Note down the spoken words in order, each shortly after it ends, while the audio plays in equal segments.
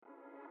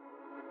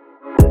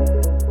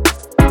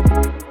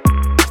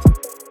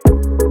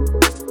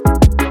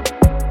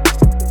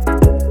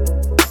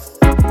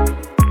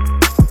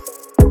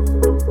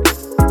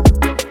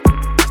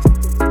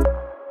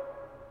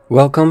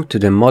Welcome to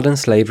the Modern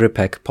Slavery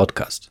PEC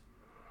podcast.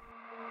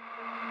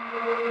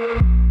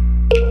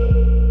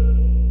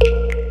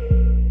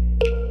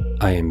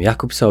 I am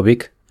Jakub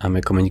Sobik. I'm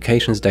a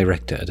communications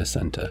director at the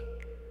center.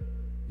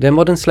 The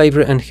Modern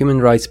Slavery and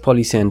Human Rights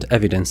Policy and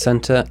Evidence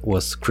Center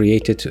was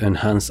created to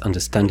enhance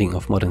understanding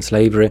of modern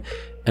slavery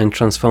and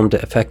transform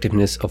the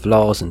effectiveness of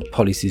laws and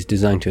policies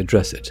designed to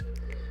address it.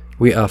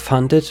 We are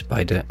funded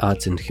by the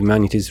Arts and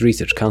Humanities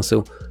Research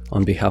Council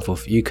on behalf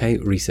of UK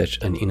Research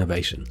and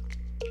Innovation.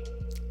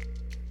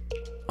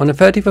 On the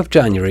 30th of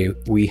January,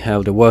 we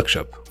held a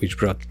workshop which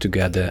brought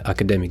together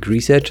academic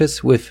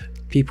researchers with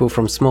people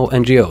from small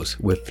NGOs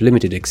with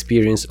limited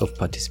experience of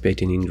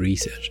participating in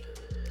research.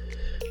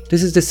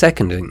 This is the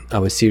second in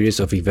our series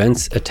of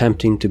events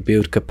attempting to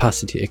build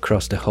capacity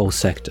across the whole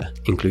sector,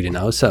 including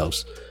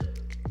ourselves,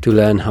 to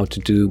learn how to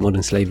do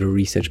modern slavery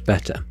research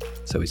better,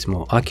 so it's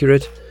more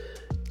accurate,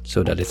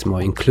 so that it's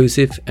more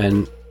inclusive,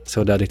 and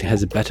so that it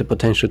has a better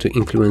potential to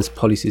influence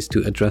policies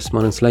to address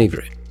modern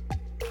slavery.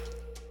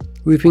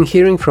 We've been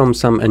hearing from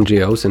some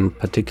NGOs, and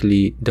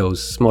particularly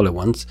those smaller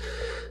ones,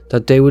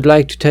 that they would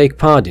like to take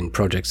part in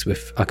projects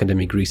with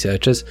academic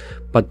researchers,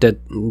 but that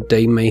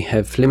they may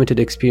have limited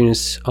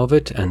experience of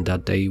it and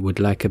that they would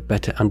like a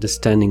better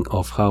understanding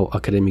of how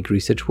academic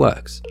research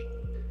works.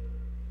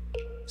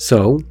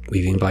 So,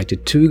 we've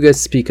invited two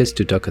guest speakers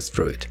to talk us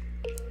through it.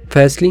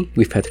 Firstly,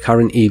 we've had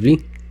Karen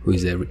Evely, who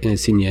is a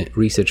senior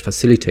research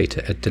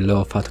facilitator at the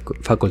Law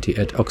Faculty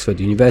at Oxford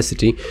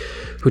University,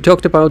 who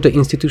talked about the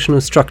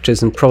institutional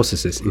structures and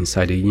processes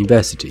inside the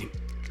university.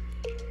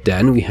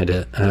 Then we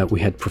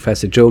had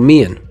Professor Joe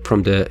Meehan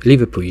from the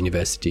Liverpool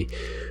University,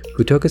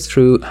 who took us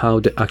through how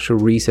the actual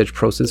research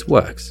process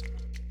works.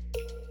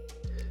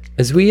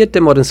 As we at the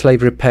Modern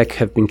Slavery PEC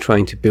have been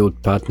trying to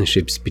build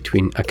partnerships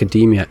between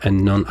academia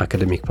and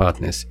non-academic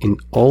partners in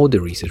all the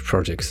research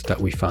projects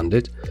that we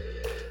funded,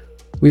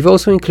 we've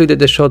also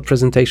included a short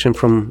presentation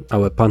from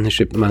our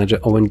partnership manager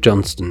Owen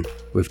Johnston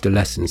with the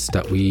lessons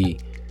that we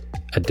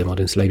at the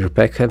Modern Slavery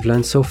PEC have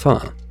learned so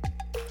far.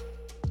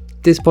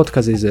 This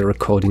podcast is a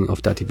recording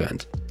of that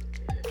event.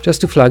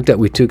 Just to flag that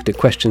we took the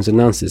questions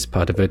and answers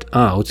part of it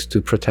out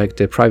to protect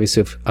the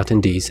privacy of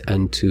attendees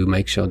and to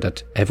make sure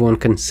that everyone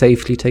can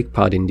safely take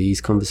part in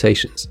these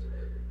conversations.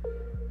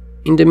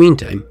 In the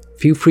meantime,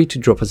 feel free to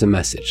drop us a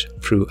message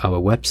through our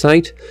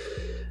website,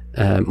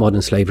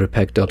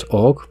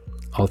 modernslaverypec.org,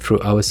 or through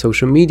our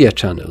social media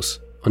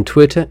channels on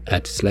Twitter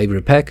at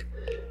SlaveryPEC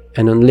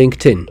and on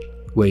LinkedIn,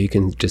 where you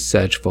can just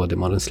search for the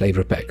Modern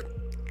Slavery PEC.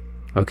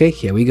 Okay,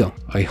 here we go.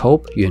 I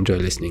hope you enjoy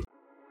listening.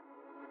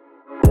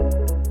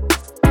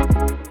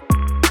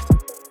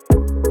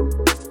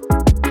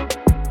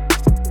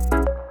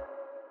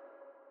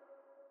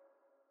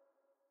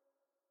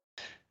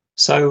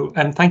 So,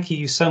 thank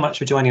you so much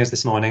for joining us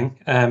this morning.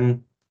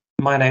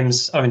 My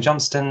name's Owen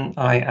Johnston.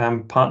 I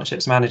am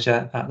Partnerships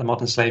Manager at the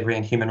Modern Slavery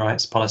and Human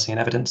Rights Policy and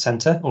Evidence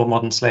Center, or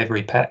Modern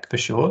Slavery PEC for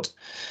short.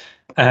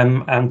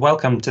 And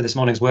welcome to this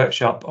morning's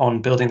workshop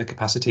on building the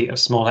capacity of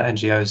smaller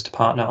NGOs to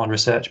partner on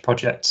research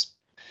projects.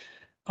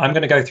 I'm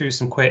going to go through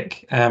some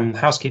quick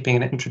housekeeping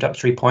and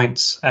introductory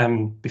points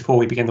before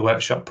we begin the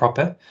workshop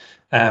proper.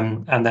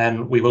 And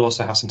then we will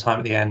also have some time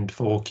at the end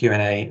for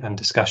Q&A and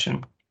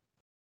discussion.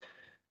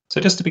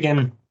 So just to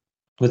begin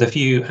with a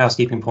few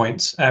housekeeping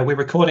points, we're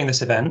recording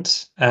this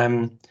event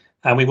and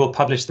we will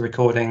publish the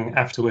recording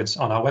afterwards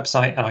on our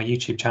website and our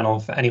YouTube channel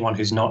for anyone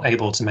who's not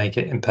able to make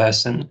it in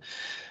person.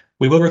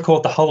 We will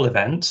record the whole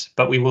event,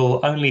 but we will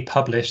only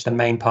publish the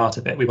main part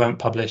of it. We won't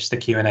publish the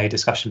Q&A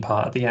discussion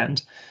part at the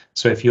end.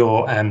 So if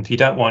you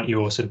don't want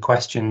your sort of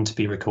question to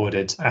be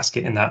recorded, ask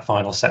it in that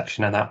final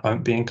section and that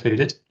won't be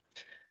included.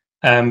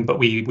 But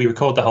we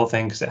record the whole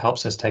thing because it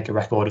helps us take a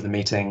record of the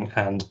meeting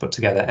and put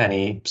together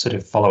any sort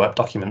of follow-up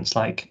documents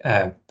like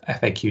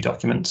FAQ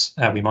documents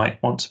we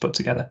might want to put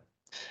together.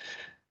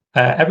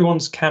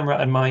 Everyone's camera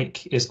and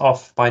mic is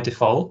off by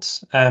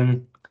default.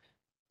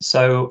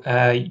 So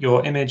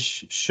your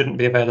image shouldn't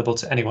be available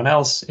to anyone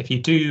else. If you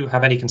do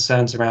have any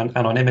concerns around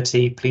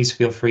anonymity, please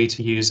feel free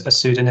to use a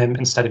pseudonym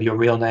instead of your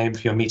real name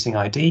for your meeting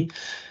ID.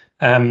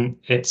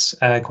 It's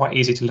quite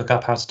easy to look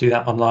up how to do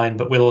that online,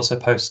 but we'll also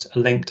post a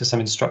link to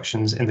some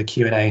instructions in the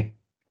Q&A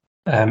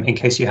in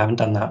case you haven't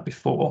done that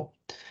before.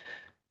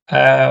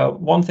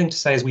 One thing to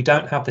say is we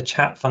don't have the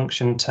chat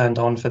function turned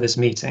on for this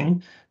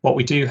meeting. What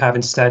we do have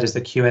instead is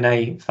the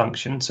Q&A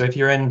function. So if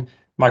you're in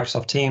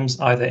Microsoft Teams,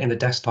 either in the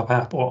desktop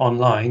app or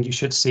online, you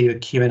should see the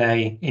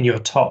Q&A in your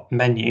top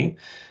menu.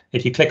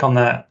 If you click on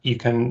that, you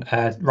can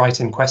write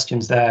in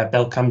questions there.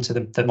 They'll come to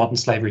the Modern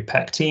Slavery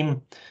PEC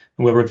team,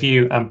 and we'll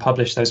review and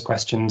publish those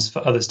questions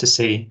for others to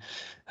see.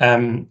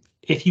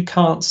 If you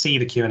can't see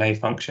the Q&A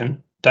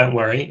function, don't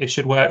worry, it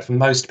should work for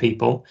most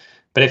people,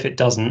 but if it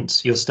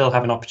doesn't, you'll still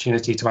have an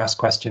opportunity to ask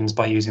questions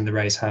by using the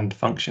raise hand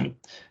function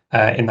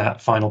in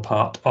that final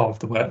part of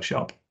the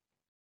workshop.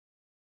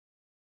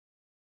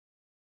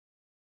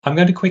 I'm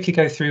going to quickly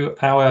go through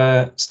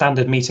our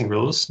standard meeting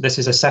rules. This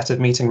is a set of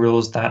meeting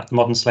rules that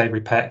Modern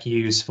Slavery PEC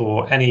use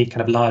for any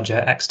kind of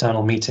larger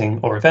external meeting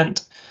or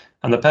event.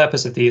 And the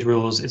purpose of these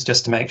rules is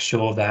just to make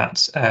sure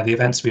that the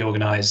events we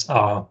organise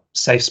are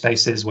safe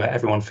spaces where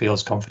everyone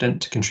feels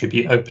confident to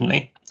contribute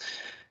openly.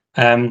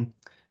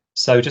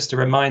 So just a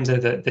reminder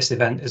that this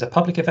event is a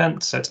public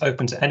event, so it's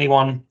open to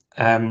anyone,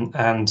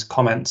 and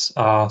comments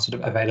are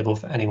sort of available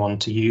for anyone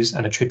to use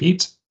and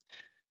attribute.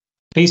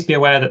 Please be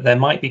aware that there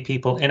might be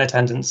people in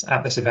attendance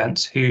at this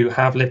event who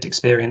have lived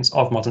experience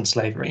of modern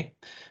slavery.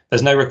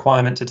 There's no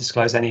requirement to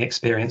disclose any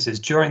experiences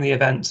during the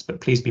event,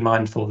 but please be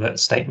mindful that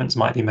statements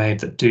might be made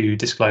that do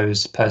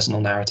disclose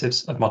personal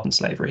narratives of modern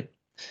slavery.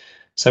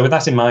 So with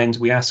that in mind,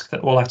 we ask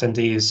that all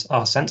attendees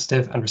are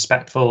sensitive and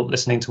respectful,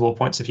 listening to all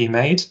points of view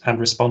made and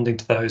responding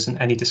to those and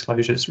any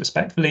disclosures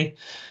respectfully.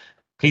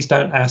 Please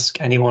don't ask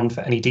anyone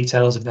for any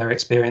details of their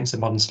experience of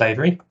modern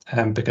slavery,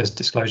 because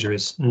disclosure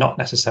is not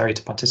necessary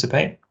to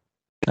participate.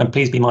 And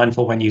please be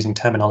mindful when using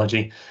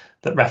terminology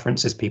that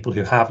references people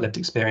who have lived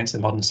experience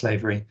of modern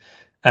slavery.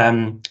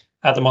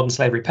 At the Modern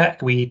Slavery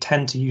PEC, we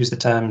tend to use the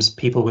terms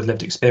people with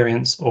lived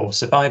experience or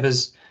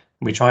survivors.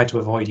 We try to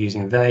avoid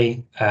using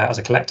they as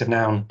a collective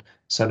noun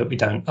so that we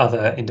don't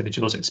other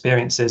individuals'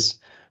 experiences.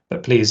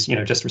 But please,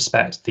 just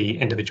respect the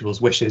individual's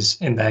wishes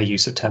in their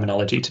use of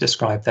terminology to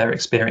describe their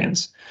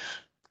experience.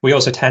 We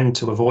also tend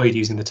to avoid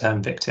using the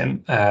term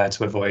victim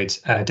to avoid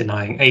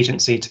denying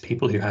agency to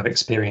people who have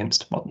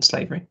experienced modern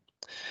slavery.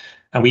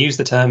 And we use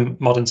the term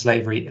modern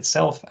slavery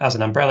itself as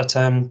an umbrella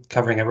term,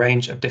 covering a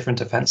range of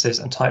different offences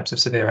and types of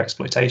severe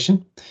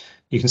exploitation.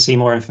 You can see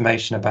more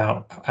information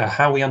about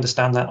how we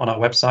understand that on our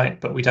website,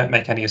 but we don't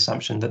make any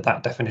assumption that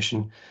that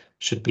definition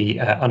should be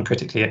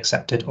uncritically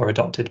accepted or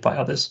adopted by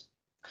others.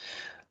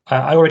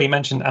 I already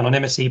mentioned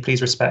anonymity.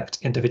 Please respect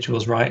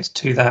individuals' right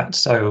to that.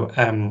 So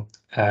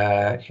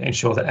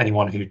ensure that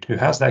anyone who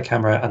has their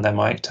camera and their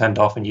mic turned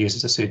off and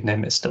uses a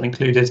pseudonym is still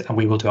included, and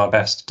we will do our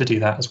best to do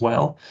that as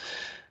well.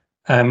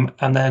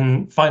 And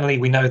then finally,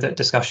 we know that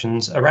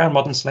discussions around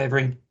modern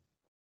slavery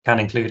can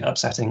include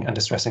upsetting and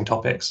distressing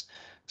topics.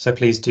 So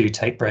please do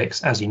take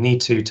breaks as you need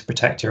to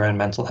protect your own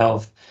mental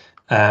health,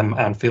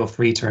 and feel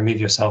free to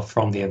remove yourself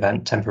from the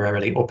event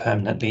temporarily or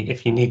permanently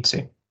if you need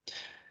to.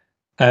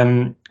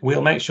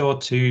 We'll make sure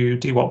to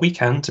do what we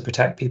can to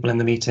protect people in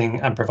the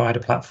meeting and provide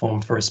a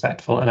platform for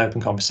respectful and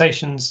open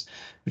conversations,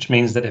 which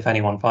means that if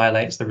anyone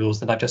violates the rules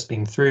that I've just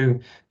been through,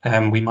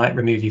 we might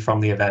remove you from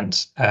the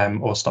event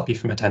or stop you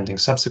from attending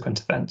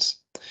subsequent events.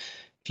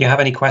 If you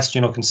have any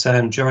question or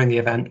concern during the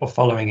event or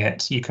following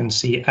it, you can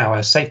see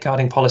our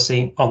safeguarding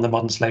policy on the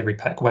Modern Slavery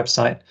PEC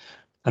website,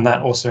 and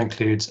that also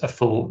includes a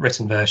full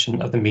written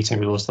version of the meeting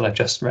rules that I've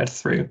just read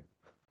through.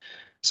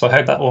 So I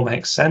hope that all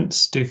makes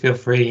sense. Do feel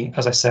free,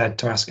 as I said,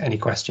 to ask any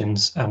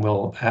questions and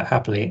we'll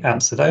happily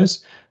answer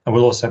those. And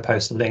we'll also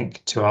post a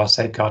link to our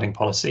safeguarding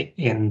policy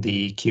in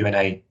the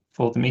Q&A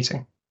for the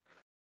meeting.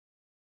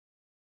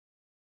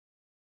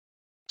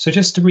 So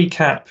just to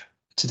recap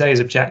today's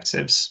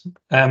objectives,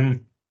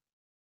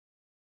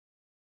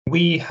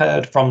 we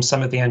heard from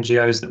some of the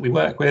NGOs that we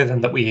work with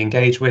and that we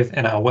engage with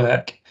in our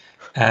work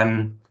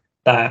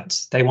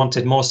that they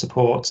wanted more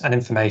support and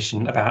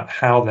information about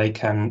how they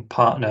can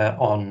partner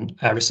on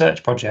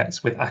research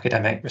projects with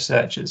academic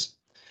researchers,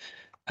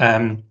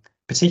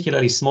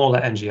 particularly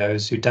smaller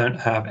NGOs who don't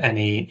have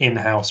any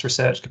in-house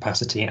research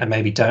capacity and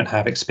maybe don't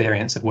have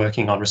experience of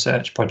working on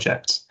research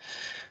projects.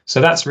 So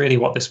that's really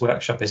what this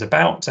workshop is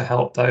about, to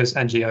help those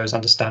NGOs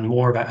understand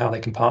more about how they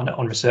can partner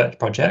on research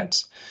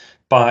projects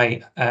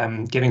by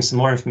giving some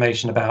more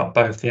information about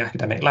both the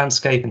academic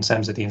landscape in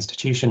terms of the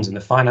institutions and the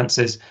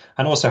finances,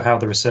 and also how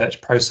the research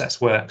process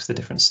works, the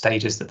different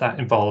stages that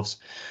involves.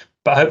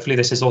 But hopefully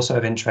this is also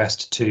of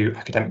interest to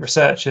academic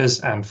researchers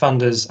and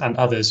funders and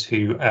others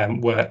who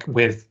work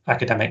with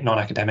academic,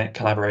 non-academic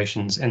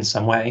collaborations in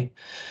some way.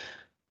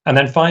 And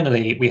then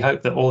finally, we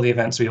hope that all the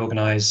events we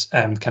organise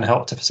can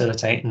help to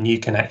facilitate new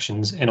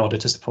connections in order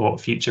to support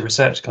future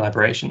research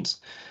collaborations.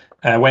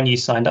 When you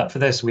signed up for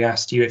this, we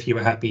asked you if you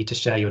were happy to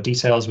share your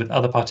details with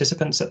other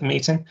participants at the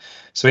meeting.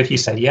 So if you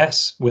said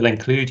yes, we'll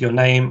include your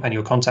name and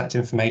your contact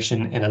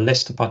information in a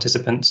list of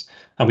participants,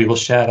 and we will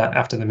share that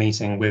after the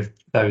meeting with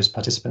those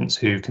participants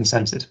who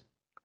consented.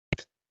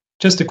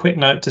 Just a quick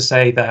note to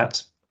say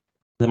that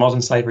the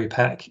Modern Slavery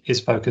PEC is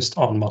focused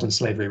on modern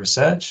slavery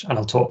research, and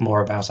I'll talk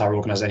more about our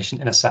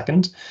organisation in a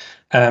second.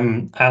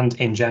 And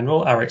in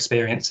general, our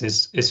experience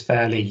is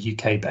fairly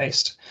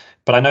UK-based.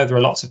 But I know there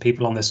are lots of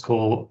people on this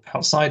call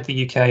outside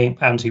the UK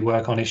and who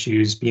work on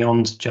issues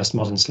beyond just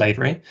modern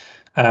slavery.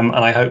 And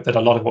I hope that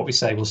a lot of what we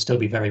say will still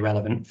be very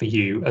relevant for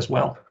you as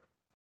well.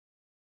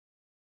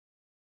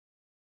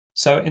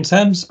 So in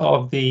terms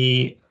of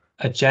the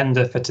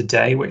agenda for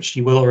today, which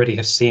you will already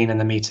have seen in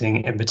the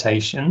meeting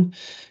invitation,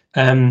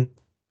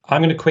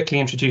 I'm going to quickly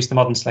introduce the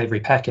Modern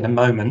Slavery PEC in a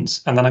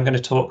moment, and then I'm going to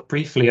talk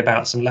briefly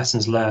about some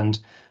lessons learned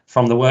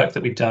from the work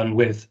that we've done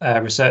with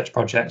research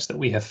projects that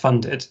we have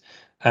funded,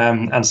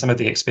 and some of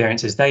the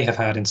experiences they have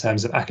had in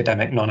terms of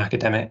academic,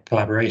 non-academic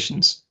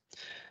collaborations.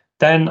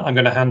 Then I'm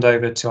going to hand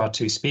over to our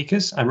two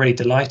speakers. I'm really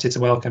delighted to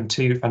welcome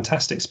two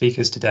fantastic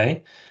speakers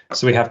today.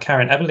 So we have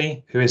Karen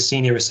Everly, who is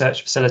Senior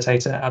Research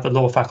Facilitator at the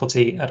Law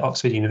Faculty at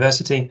Oxford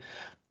University,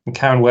 And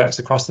Karen works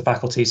across the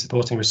faculty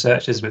supporting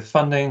researchers with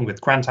funding,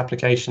 with grant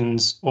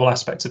applications, all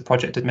aspects of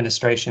project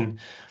administration,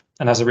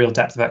 and has a real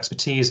depth of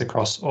expertise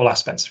across all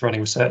aspects of running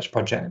research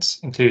projects,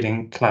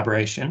 including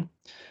collaboration.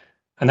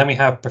 And then we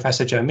have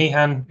Professor Jo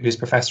Meehan, who's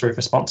Professor of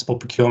Responsible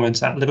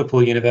Procurement at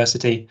Liverpool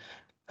University,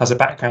 has a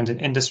background in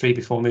industry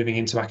before moving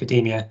into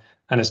academia,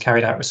 and has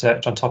carried out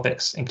research on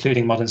topics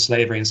including modern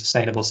slavery and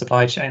sustainable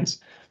supply chains.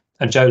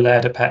 And Jo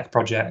led a PEC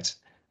project,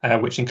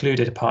 which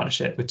included a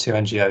partnership with 2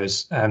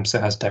 NGOs, so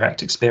has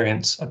direct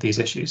experience of these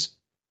issues.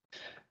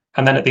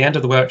 And then at the end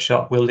of the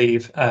workshop, we'll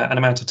leave an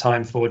amount of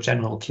time for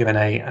general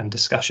Q&A and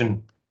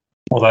discussion,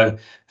 although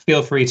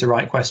feel free to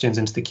write questions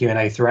into the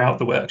Q&A throughout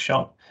the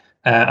workshop.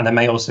 And there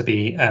may also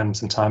be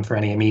some time for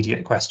any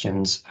immediate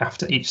questions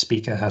after each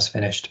speaker has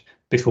finished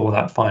before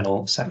that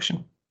final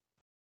section.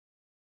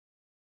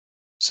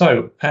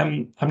 So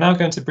I'm now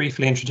going to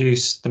briefly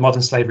introduce the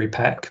Modern Slavery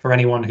PEC for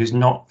anyone who's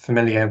not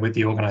familiar with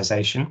the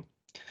organisation.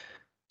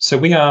 So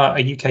we are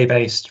a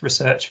UK-based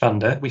research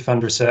funder. We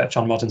fund research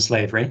on modern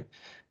slavery.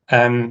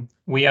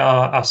 We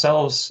are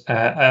ourselves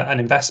an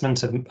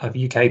investment of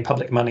UK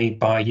public money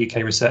by UK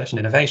Research and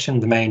Innovation,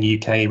 the main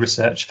UK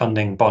research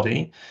funding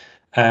body.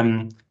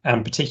 And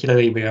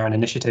particularly, we are an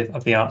initiative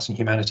of the Arts and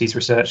Humanities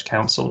Research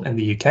Council in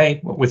the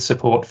UK, with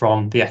support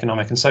from the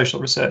Economic and Social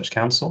Research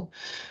Council.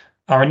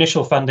 Our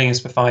initial funding is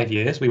for 5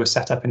 years. We were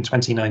set up in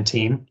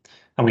 2019,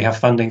 and we have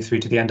funding through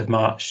to the end of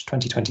March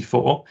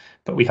 2024,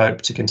 but we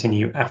hope to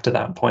continue after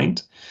that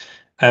point.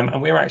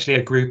 And we're actually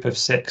a group of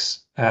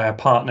 6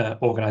 partner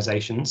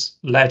organisations,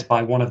 led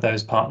by one of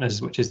those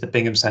partners, which is the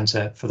Bingham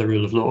Centre for the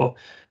Rule of Law,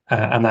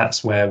 and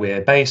that's where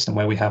we're based and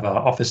where we have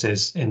our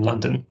offices in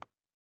London.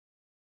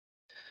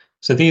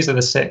 So these are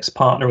the 6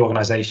 partner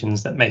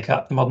organisations that make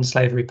up the Modern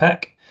Slavery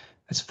PEC.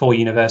 It's 4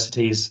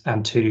 universities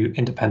and 2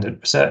 independent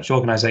research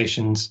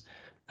organisations,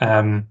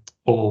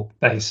 all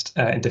based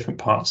in different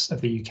parts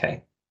of the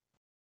UK.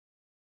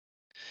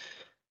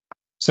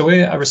 So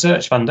we're a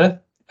research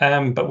funder,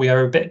 but we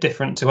are a bit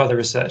different to other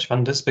research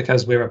funders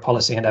because we're a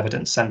policy and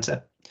evidence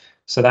centre.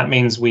 So that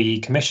means we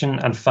commission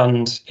and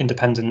fund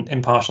independent,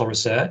 impartial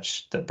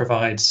research that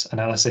provides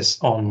analysis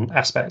on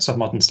aspects of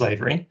modern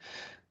slavery.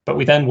 But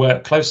we then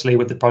work closely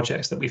with the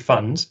projects that we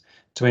fund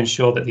to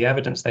ensure that the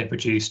evidence they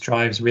produce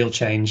drives real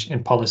change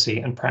in policy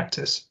and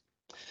practice.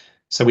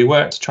 So we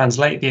work to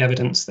translate the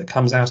evidence that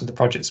comes out of the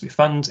projects we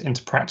fund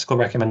into practical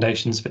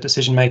recommendations for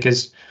decision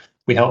makers.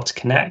 We help to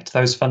connect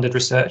those funded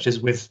researchers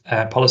with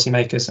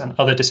policymakers and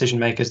other decision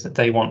makers that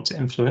they want to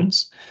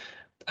influence.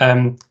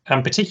 And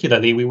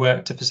particularly, we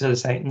work to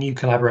facilitate new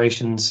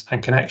collaborations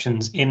and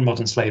connections in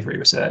modern slavery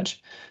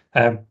research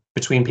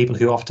between people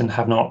who often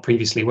have not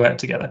previously worked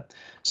together.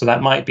 So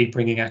that might be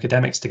bringing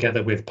academics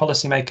together with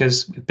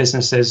policymakers, with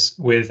businesses,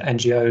 with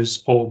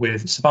NGOs, or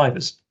with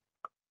survivors.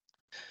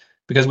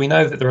 Because we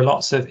know that there are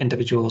lots of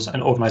individuals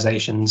and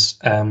organisations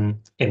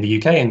in the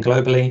UK and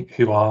globally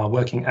who are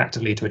working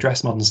actively to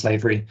address modern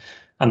slavery,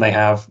 and they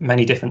have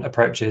many different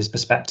approaches,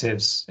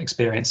 perspectives,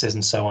 experiences,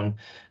 and so on.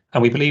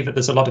 And we believe that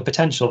there's a lot of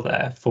potential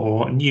there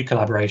for new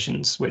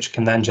collaborations, which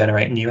can then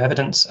generate new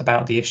evidence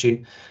about the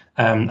issue,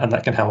 and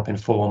that can help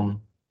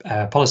inform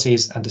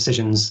policies and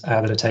decisions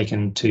that are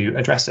taken to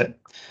address it.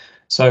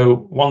 So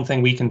one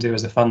thing we can do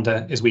as a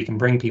funder is we can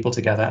bring people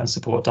together and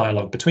support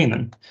dialogue between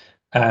them.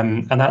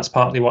 And that's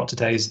partly what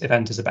today's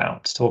event is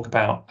about, to talk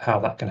about how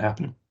that can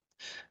happen.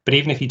 But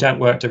even if you don't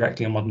work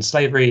directly on modern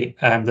slavery,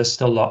 there's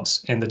still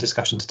lots in the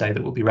discussion today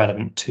that will be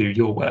relevant to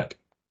your work.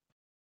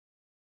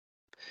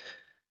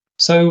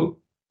 So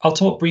I'll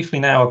talk briefly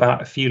now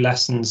about a few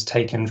lessons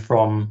taken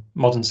from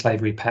Modern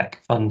Slavery PEC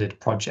funded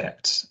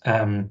projects.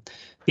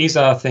 These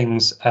are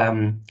things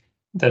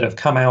that have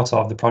come out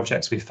of the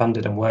projects we've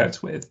funded and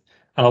worked with.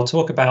 And I'll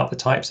talk about the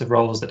types of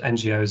roles that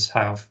NGOs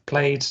have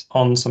played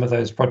on some of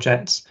those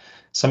projects,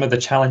 some of the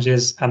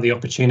challenges and the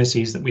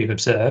opportunities that we've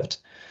observed,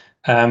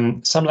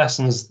 some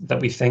lessons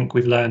that we think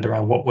we've learned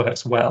around what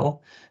works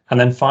well, and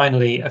then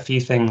finally, a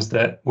few things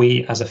that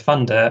we as a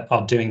funder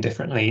are doing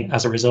differently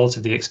as a result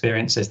of the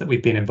experiences that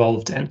we've been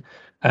involved in,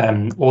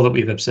 or that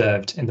we've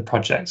observed in the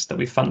projects that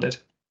we've funded.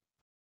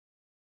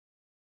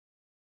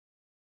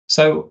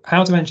 So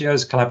how do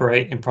NGOs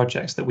collaborate in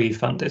projects that we've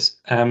funded?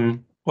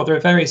 Well, there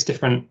are various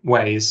different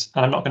ways,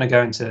 and I'm not going to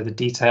go into the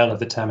detail of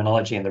the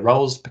terminology and the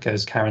roles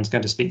because Karen's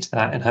going to speak to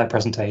that in her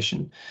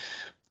presentation.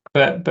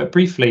 But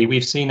briefly,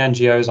 we've seen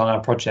NGOs on our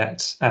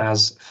projects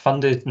as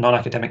funded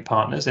non-academic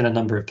partners in a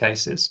number of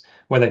cases,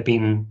 where they've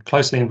been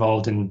closely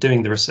involved in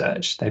doing the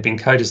research. They've been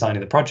co-designing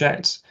the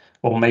project,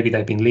 or maybe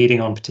they've been leading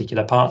on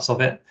particular parts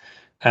of it.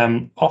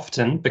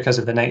 Often, because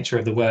of the nature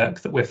of the work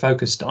that we're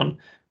focused on,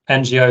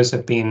 NGOs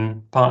have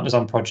been partners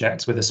on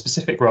projects with a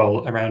specific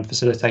role around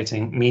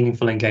facilitating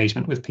meaningful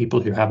engagement with people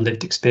who have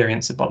lived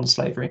experience of modern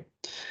slavery.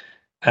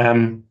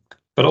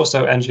 But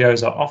also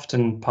NGOs are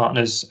often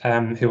partners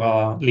who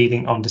are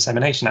leading on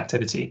dissemination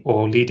activity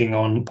or leading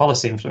on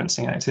policy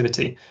influencing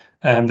activity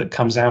that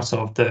comes out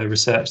of the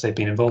research they've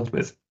been involved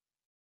with.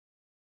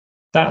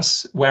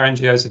 That's where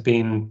NGOs have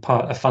been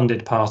a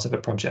funded part of a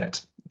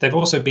project. They've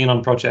also been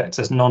on projects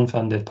as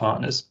non-funded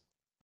partners.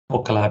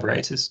 or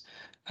collaborators.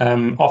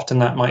 Often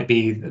that might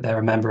be that they're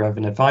a member of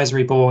an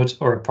advisory board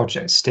or a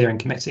project steering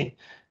committee,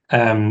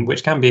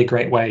 which can be a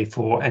great way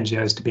for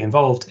NGOs to be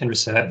involved in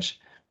research,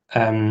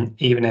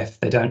 even if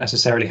they don't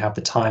necessarily have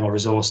the time or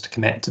resource to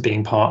commit to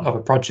being part of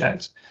a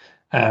project,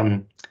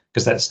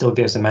 because that still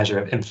gives a measure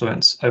of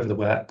influence over the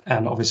work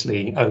and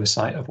obviously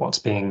oversight of what's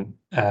being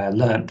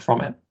learned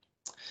from it.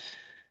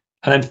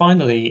 And then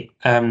finally,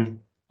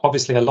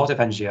 obviously, a lot of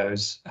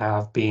NGOs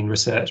have been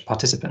research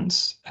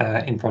participants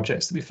in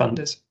projects that we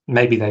funded.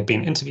 Maybe they've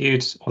been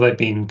interviewed, or they've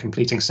been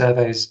completing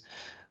surveys,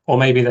 or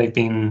maybe they've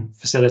been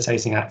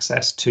facilitating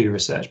access to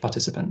research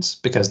participants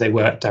because they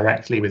work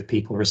directly with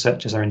people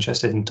researchers are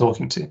interested in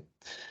talking to.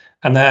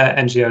 And there,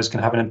 NGOs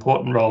can have an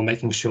important role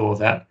making sure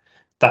that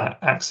that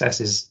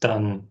access is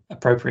done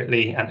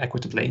appropriately and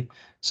equitably.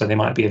 So they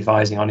might be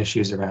advising on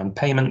issues around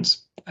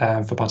payments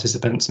for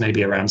participants,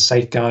 maybe around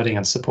safeguarding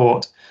and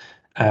support,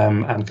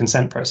 and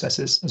consent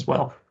processes as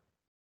well.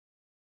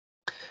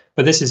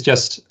 But this is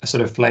just a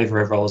sort of flavour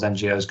of roles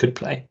NGOs could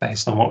play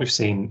based on what we've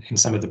seen in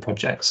some of the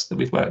projects that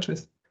we've worked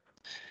with.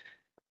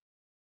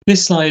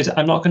 This slide,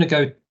 I'm not going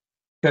to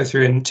go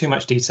through in too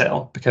much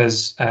detail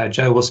because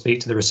Joe will speak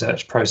to the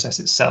research process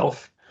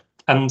itself.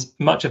 And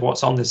much of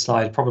what's on this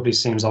slide probably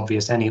seems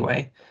obvious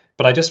anyway,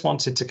 but I just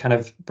wanted to kind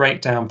of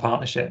break down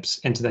partnerships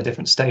into their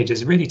different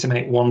stages, really to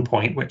make one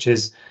point, which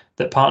is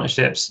that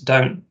partnerships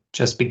don't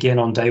just begin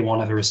on day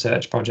one of a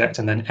research project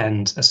and then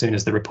end as soon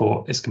as the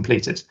report is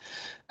completed.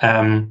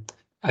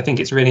 I think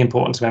it's really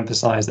important to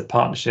emphasize that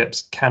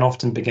partnerships can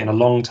often begin a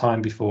long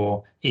time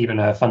before even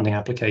a funding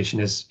application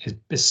is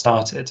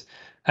started,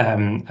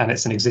 and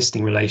it's an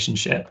existing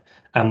relationship,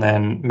 and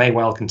then may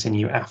well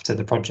continue after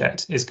the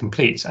project is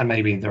complete. And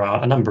maybe there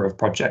are a number of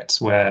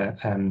projects where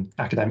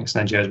academics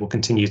and NGOs will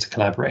continue to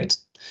collaborate.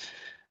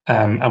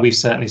 And we've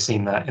certainly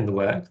seen that in the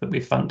work that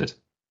we've funded.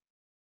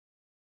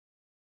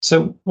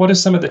 So what are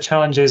some of the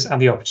challenges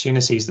and the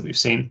opportunities that we've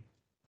seen?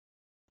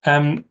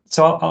 So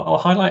I'll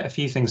highlight a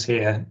few things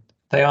here.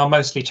 They are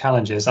mostly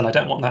challenges, and I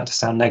don't want that to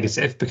sound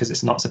negative because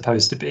it's not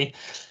supposed to be,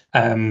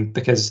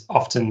 because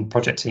often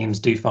project teams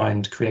do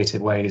find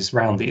creative ways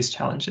around these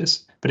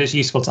challenges, but it's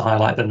useful to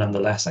highlight them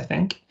nonetheless, I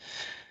think.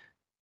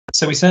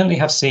 So we certainly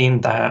have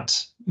seen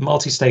that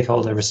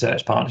multi-stakeholder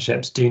research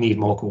partnerships do need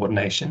more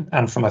coordination.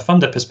 And from a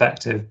funder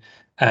perspective,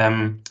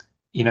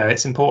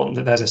 it's important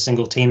that there's a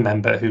single team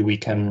member who we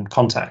can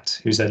contact,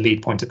 who's a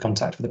lead point of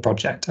contact for the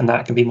project. And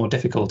that can be more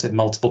difficult if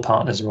multiple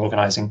partners are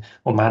organising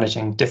or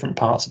managing different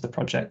parts of the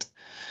project.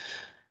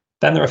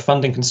 Then there are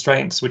funding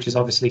constraints, which is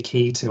obviously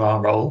key to our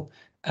role.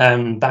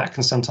 That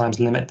can sometimes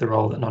limit the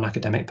role that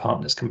non-academic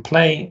partners can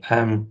play.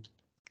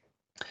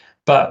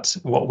 But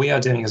what we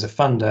are doing as a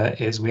funder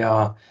is we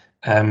are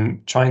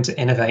trying to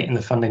innovate in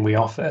the funding we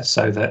offer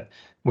so that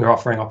we're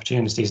offering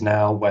opportunities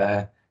now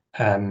where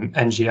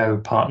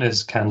NGO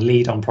partners can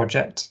lead on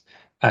projects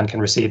and can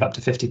receive up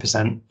to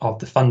 50% of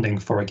the funding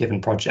for a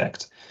given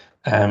project,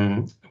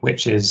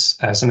 which is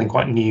something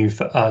quite new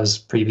for us.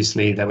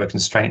 Previously, there were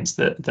constraints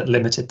that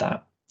limited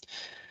that.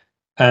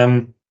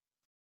 And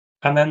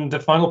then the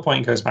final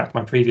point goes back to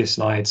my previous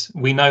slides.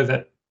 We know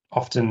that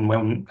often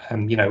when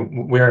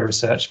we're a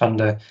research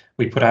funder,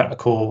 we put out a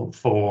call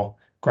for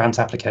grant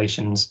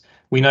applications.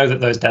 We know that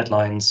those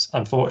deadlines,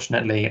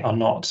 unfortunately, are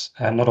not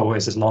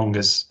always as long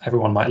as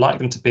everyone might like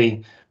them to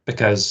be,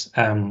 because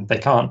they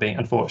can't be,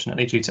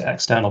 unfortunately, due to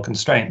external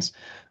constraints.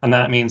 And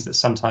that means that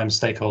sometimes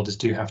stakeholders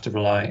do have to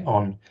rely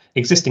on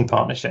existing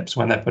partnerships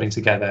when they're putting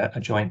together a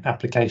joint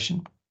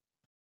application.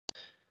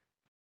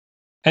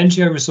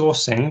 NGO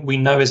resourcing, we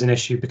know, is an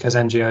issue because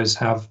NGOs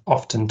have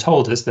often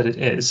told us that it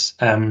is.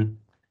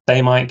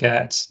 They might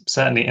get,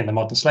 certainly in the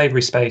modern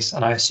slavery space,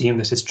 and I assume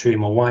this is true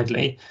more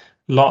widely,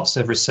 lots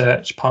of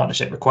research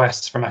partnership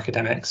requests from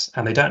academics,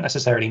 and they don't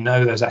necessarily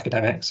know those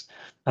academics,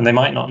 and they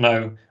might not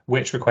know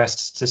which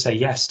requests to say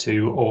yes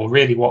to, or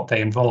really what they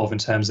involve in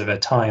terms of a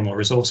time or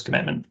resource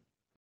commitment.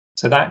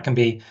 So that can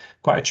be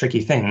quite a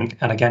tricky thing,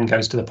 and again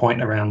goes to the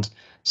point around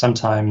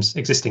sometimes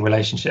existing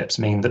relationships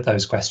mean that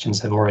those questions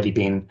have already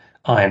been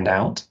ironed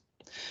out.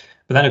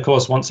 But then, of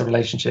course, once a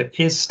relationship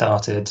is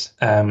started,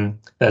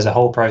 there's a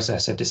whole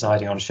process of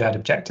deciding on shared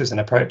objectives and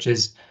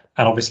approaches.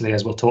 And obviously,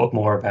 as we'll talk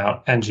more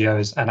about,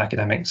 NGOs and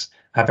academics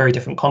have very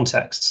different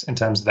contexts in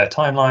terms of their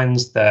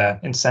timelines, their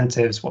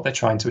incentives, what they're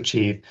trying to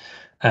achieve,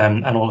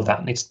 and all of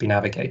that needs to be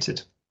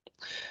navigated.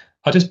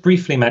 I'll just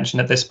briefly mention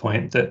at this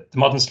point that the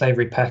Modern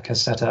Slavery PEC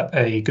has set up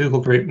a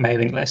Google Group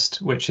mailing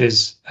list, which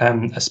is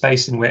a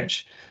space in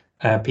which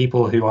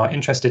people who are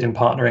interested in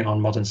partnering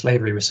on modern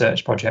slavery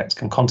research projects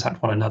can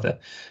contact one another.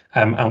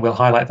 And we'll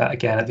highlight that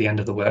again at the end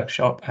of the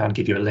workshop and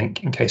give you a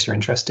link in case you're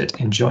interested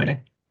in joining.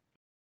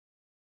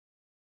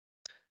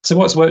 So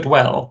what's worked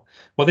well?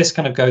 Well, this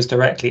kind of goes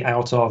directly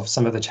out of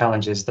some of the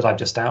challenges that I've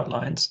just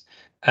outlined.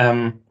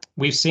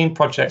 We've seen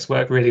projects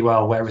work really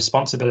well where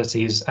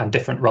responsibilities and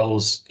different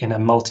roles in a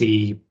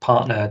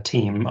multi-partner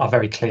team are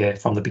very clear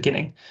from the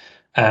beginning,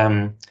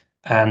 and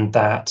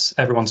that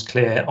everyone's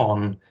clear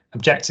on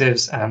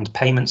objectives and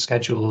payment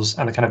schedules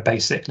and the kind of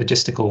basic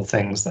logistical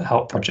things that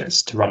help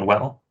projects to run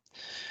well.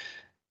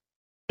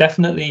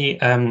 Definitely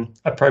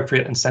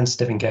appropriate and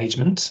sensitive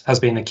engagement has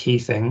been a key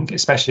thing,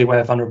 especially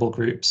where vulnerable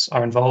groups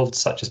are involved,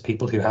 such as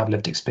people who have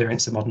lived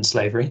experience of modern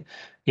slavery,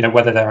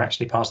 whether they're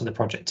actually part of the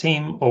project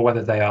team or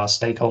whether they are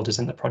stakeholders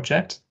in the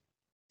project.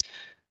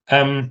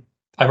 I've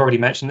already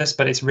mentioned this,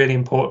 but it's really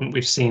important,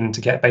 we've seen,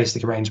 to get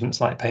basic arrangements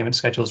like payment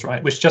schedules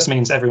right, which just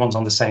means everyone's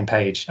on the same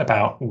page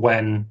about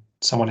when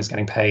someone is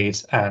getting paid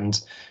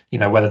and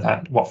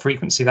what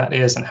frequency that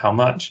is and how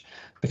much,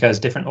 because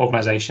different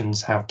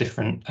organizations have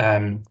different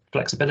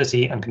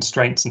flexibility and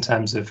constraints in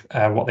terms of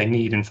what they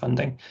need in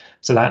funding.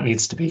 So that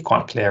needs to be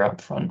quite clear up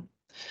front.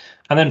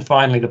 And then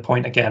finally, the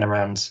point again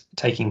around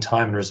taking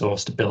time and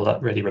resource to build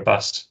up really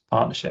robust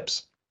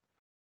partnerships.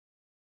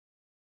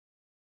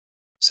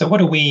 So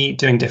what are we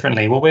doing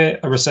differently? Well, we're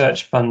a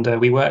research funder.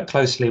 We work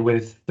closely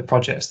with the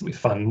projects that we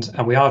fund,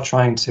 and we are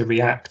trying to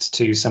react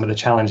to some of the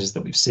challenges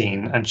that we've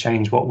seen and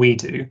change what we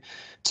do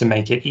to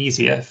make it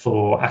easier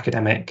for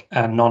academic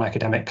and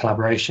non-academic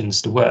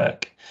collaborations to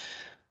work.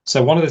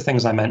 So one of the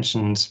things I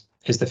mentioned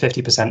is the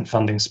 50%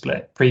 funding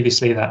split.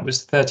 Previously, that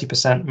was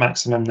 30%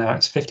 maximum. Now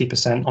it's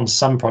 50% on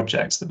some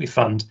projects that we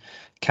fund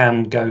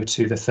can go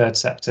to the third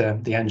sector,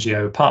 the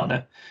NGO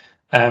partner.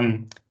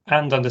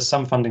 And under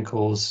some funding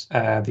calls,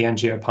 the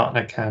NGO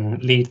partner can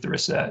lead the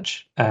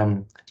research.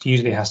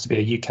 Usually it has to be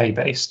a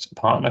UK-based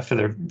partner for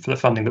the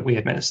funding that we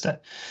administer.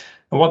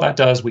 And what that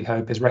does, we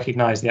hope, is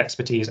recognise the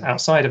expertise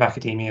outside of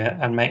academia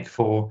and make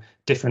for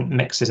different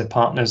mixes of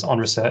partners on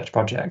research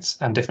projects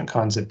and different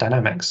kinds of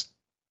dynamics.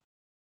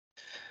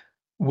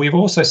 We've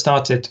also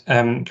started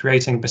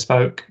creating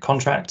bespoke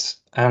contracts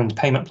and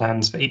payment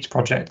plans for each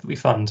project that we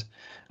fund.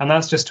 And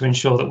that's just to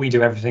ensure that we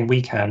do everything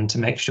we can to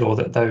make sure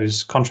that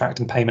those contract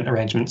and payment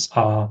arrangements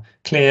are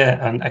clear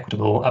and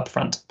equitable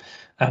upfront.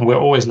 And we're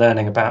always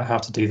learning about how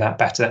to do that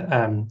better.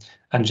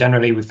 And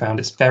generally, we've found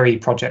it's very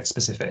project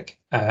specific,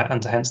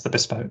 and hence the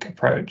bespoke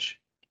approach.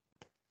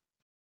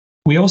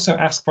 We also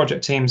ask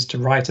project teams to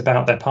write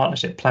about their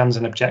partnership plans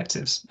and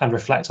objectives and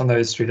reflect on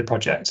those through the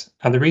project.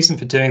 And the reason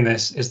for doing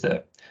this is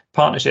that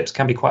partnerships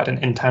can be quite an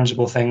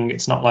intangible thing.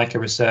 It's not like a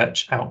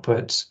research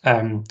output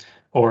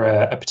or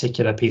a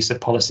particular piece of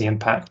policy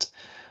impact,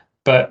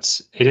 but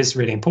it is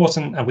really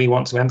important, and we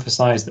want to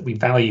emphasize that we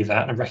value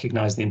that and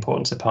recognize the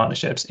importance of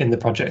partnerships in the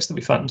projects that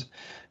we fund.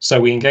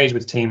 So we engage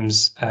with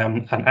teams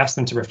and ask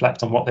them to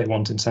reflect on what they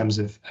want in terms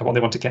of what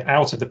they want to get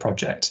out of the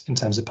project in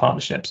terms of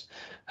partnerships,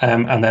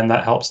 and then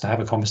that helps to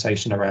have a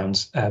conversation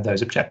around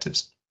those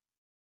objectives.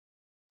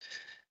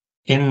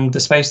 In the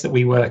space that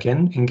we work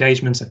in,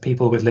 engagement of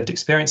people with lived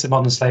experience of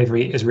modern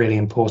slavery is really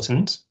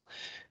important.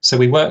 So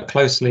we work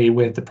closely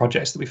with the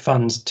projects that we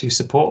fund to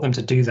support them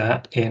to do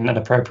that in an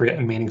appropriate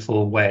and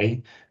meaningful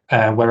way,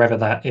 wherever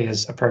that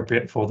is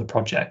appropriate for the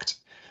project.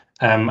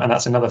 And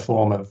that's another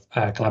form of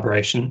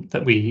collaboration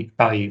that we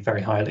value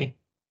very highly.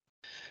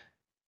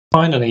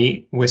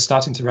 Finally, we're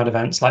starting to run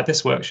events like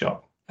this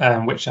workshop,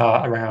 which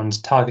are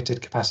around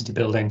targeted capacity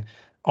building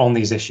on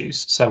these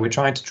issues. So we're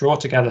trying to draw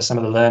together some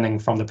of the learning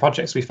from the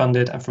projects we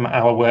funded and from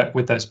our work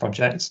with those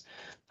projects,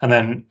 and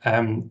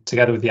then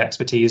together with the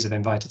expertise of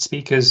invited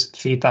speakers,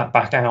 feed that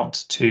back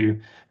out to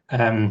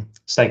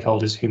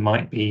stakeholders who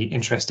might be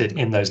interested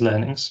in those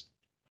learnings.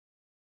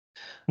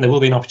 And there will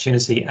be an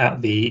opportunity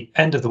at the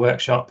end of the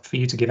workshop for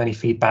you to give any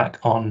feedback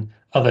on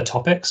other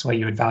topics where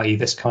you would value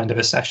this kind of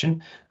a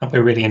session, and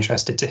we're really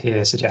interested to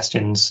hear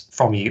suggestions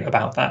from you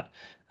about that.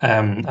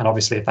 And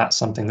obviously, if that's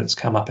something that's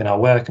come up in our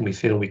work and we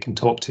feel we can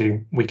talk to,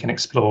 we can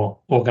explore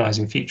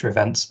organising future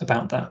events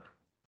about that.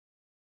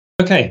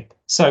 Okay,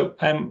 so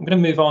I'm going to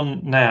move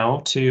on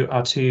now to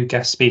our two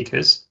guest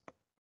speakers.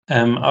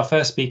 Our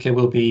first speaker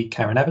will be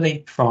Karen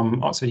Everly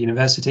from Oxford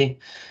University.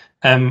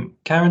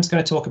 Karen's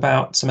going to talk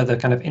about some of the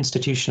kind of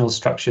institutional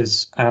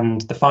structures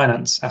and the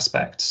finance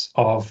aspects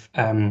of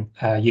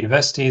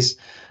universities.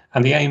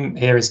 And the aim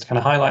here is to kind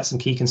of highlight some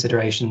key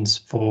considerations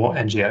for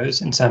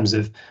NGOs in terms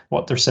of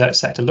what the research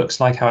sector looks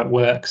like, how it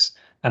works,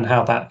 and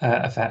how that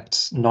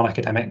affects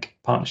non-academic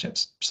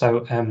partnerships.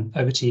 So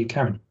over to you,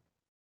 Karen.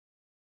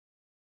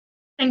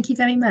 Thank you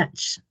very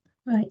much.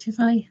 Right, if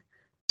I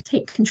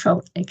take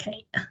control,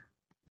 okay.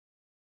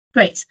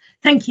 Great,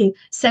 thank you.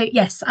 So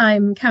yes,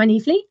 I'm Karen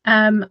Everly.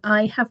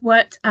 I have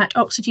worked at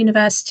Oxford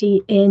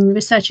University in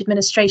research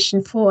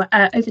administration for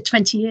over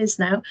 20 years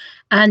now,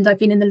 and I've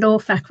been in the law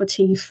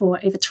faculty for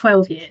over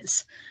 12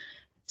 years.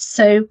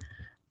 So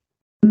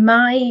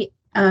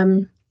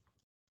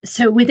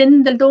so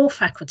within the law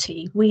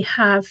faculty, we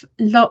have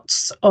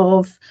lots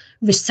of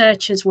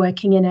researchers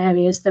working in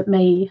areas that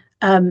may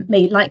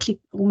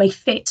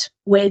fit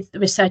with the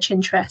research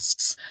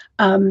interests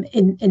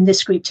in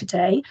this group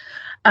today.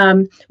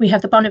 We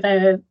have the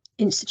Bonavero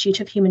Institute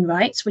of Human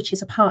Rights, which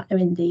is a partner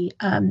in the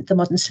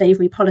Modern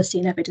Slavery Policy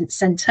and Evidence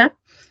Centre.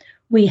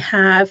 We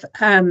have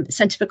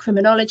Centre for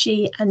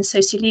Criminology and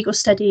Sociolegal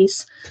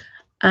Studies.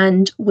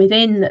 And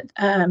within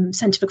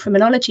Centre for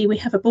Criminology, we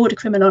have a border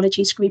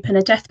criminologies group and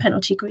a death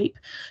penalty group.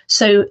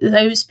 So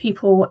those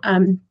people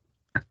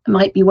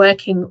might be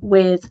working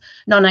with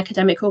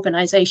non-academic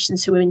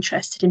organisations who are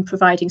interested in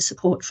providing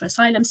support for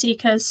asylum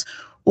seekers,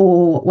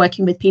 or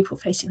working with people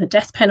facing the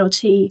death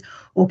penalty,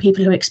 or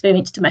people who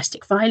experience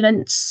domestic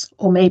violence,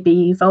 or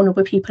maybe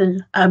vulnerable people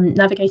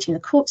navigating the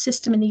court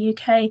system in the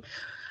UK,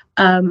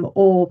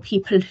 or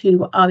people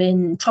who are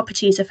in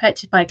properties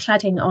affected by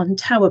cladding on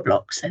tower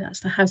blocks. So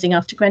that's the Housing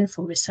After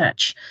Grenfell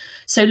research.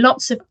 So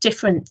lots of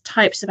different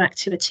types of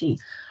activity.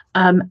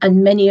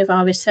 And many of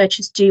our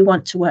researchers do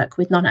want to work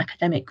with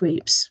non-academic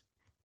groups.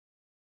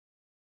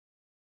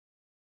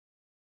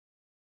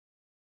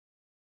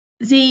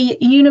 The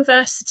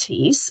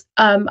universities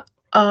are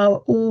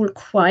all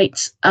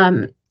quite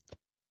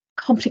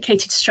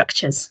complicated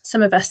structures.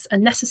 Some of us are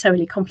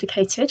necessarily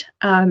complicated.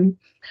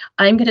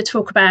 I'm going to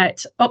talk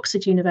about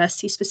Oxford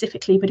University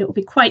specifically, but it will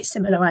be quite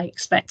similar, I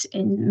expect,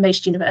 in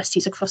most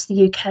universities across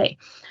the UK.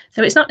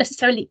 So it's not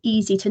necessarily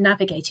easy to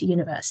navigate a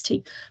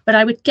university, but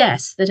I would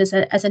guess that as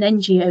an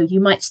NGO,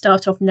 you might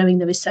start off knowing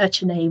the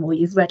researcher name, or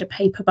you've read a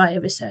paper by a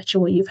researcher,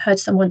 or you've heard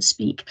someone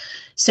speak.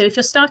 So if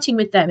you're starting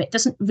with them, it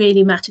doesn't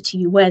really matter to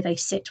you where they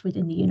sit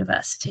within the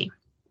university.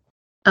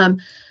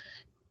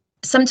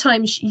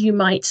 Sometimes you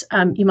might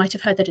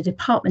have heard that a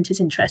department is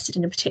interested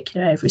in a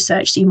particular area of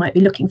research, so you might be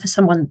looking for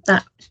someone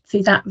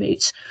through that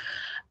route.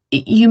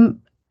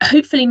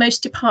 Hopefully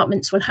most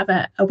departments will have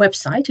a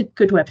website, a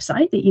good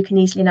website that you can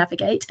easily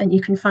navigate, and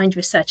you can find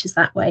researchers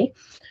that way.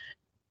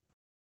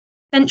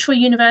 Central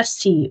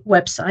university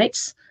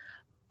websites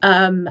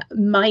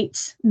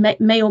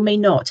may or may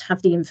not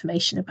have the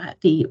information about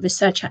the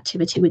research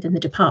activity within the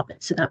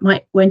department, so that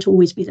won't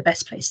always be the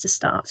best place to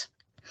start.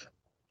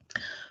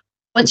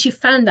 Once you've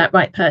found that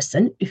right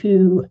person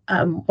who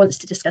wants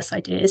to discuss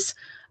ideas,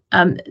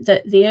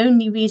 the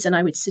only reason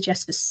I would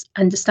suggest for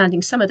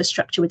understanding some of the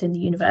structure within the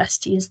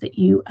university is that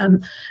you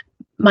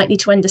might need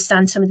to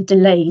understand some of the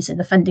delays in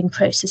the funding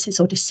processes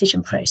or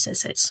decision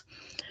processes.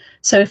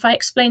 So if I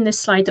explain this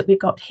slide that we've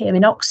got here,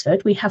 in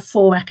Oxford, we have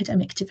 4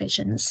 academic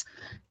divisions.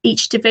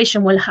 Each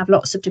division will have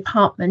lots of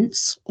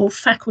departments or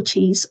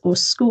faculties or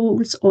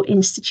schools or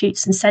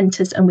institutes and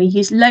centres, and we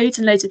use loads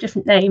and loads of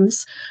different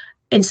names.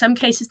 In some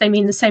cases, they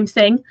mean the same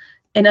thing.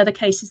 In other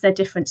cases, they're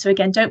different. So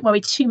again, don't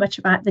worry too much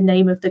about the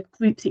name of the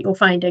group that you're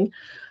finding,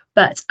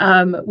 but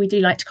we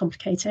do like to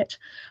complicate it.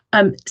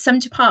 Some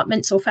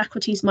departments or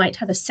faculties might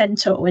have a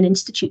centre or an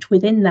institute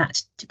within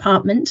that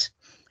department,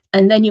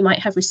 and then you might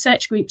have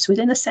research groups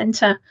within a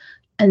centre,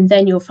 and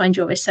then you'll find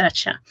your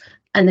researcher.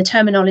 And the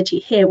terminology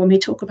here, when we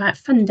talk about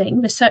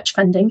funding, research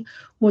funding,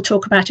 we'll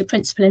talk about a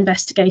principal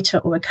investigator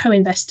or a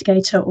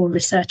co-investigator or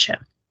researcher.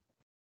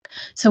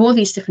 So all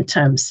these different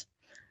terms.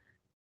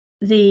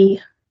 I'm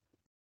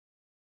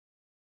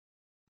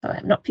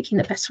not picking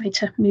the best way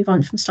to move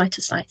on from slide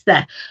to slide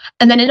there.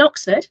 And then in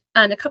Oxford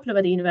and a couple of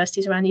other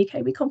universities around the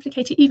UK, we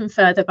complicate it even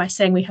further by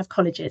saying we have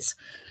colleges.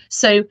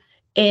 So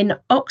in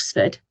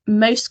Oxford,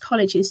 most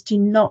colleges do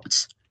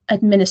not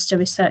administer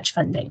research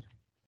funding.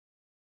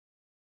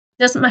 It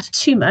doesn't matter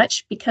too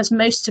much because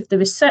most of the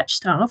research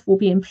staff will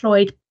be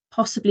employed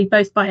possibly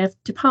both by a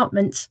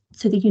department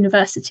to the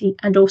university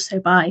and also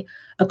by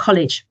a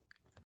college.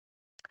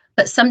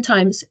 But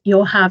sometimes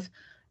you'll have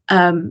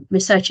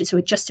researchers who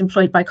are just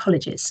employed by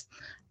colleges,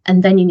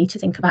 and then you need to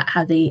think about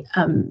how the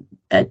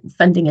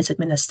funding is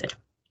administered.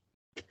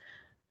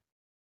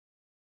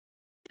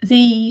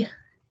 The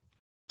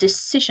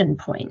decision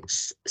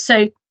points.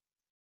 So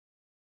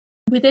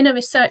within a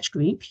research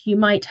group, you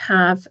might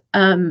have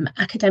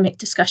academic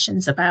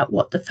discussions about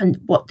what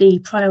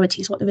the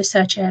priorities, what the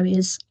research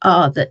areas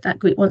are that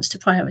group wants to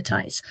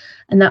prioritise,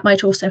 and that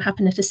might also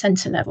happen at a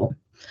centre level.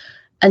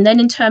 And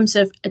then in terms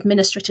of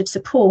administrative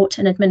support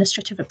and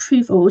administrative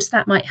approvals,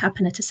 that might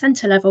happen at a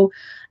centre level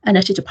and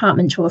at a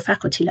department or a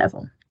faculty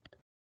level.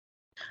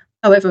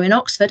 However, in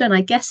Oxford, and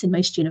I guess in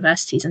most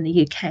universities in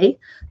the UK,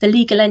 the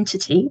legal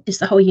entity is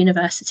the whole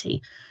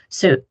university.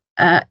 So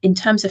in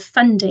terms of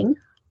funding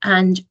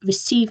and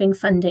receiving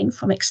funding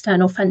from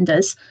external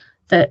funders,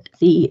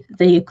 the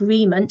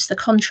agreement, the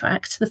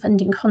contract, the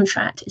funding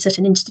contract is at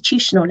an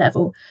institutional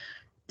level.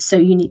 So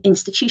you need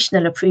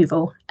institutional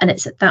approval, and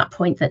it's at that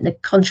point that the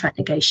contract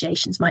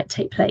negotiations might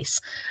take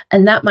place.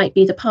 And that might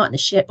be the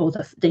partnership or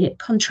the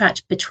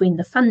contract between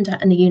the funder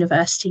and the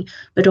university,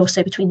 but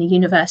also between the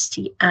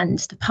university and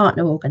the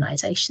partner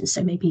organisations,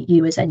 so maybe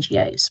you as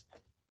NGOs.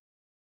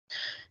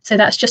 So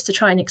that's just to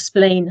try and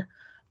explain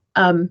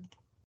some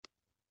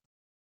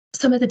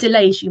of the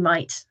delays you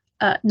might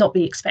not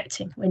be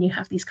expecting when you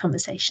have these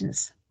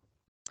conversations.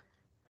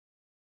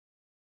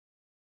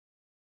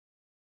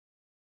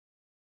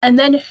 And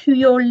then who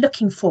you're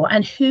looking for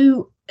and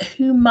who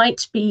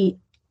might be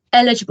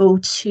eligible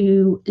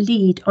to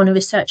lead on a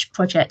research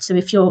project. So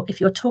if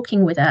you're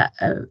talking with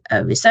a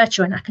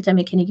researcher, an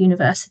academic in a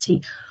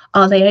university,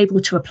 are they able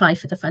to apply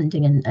for the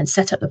funding and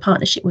set up the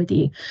partnership with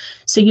you?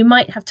 So you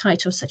might have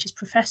titles such as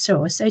professor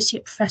or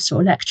associate professor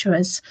or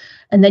lecturers,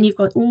 and then you've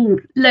got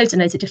loads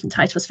and loads of different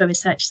titles for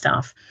research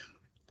staff.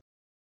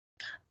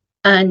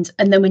 And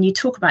then when you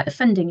talk about the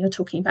funding, you're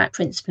talking about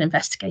principal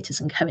investigators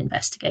and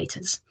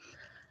co-investigators.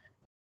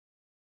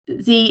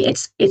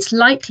 It's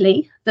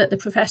likely that the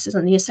professors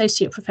and the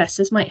associate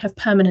professors might have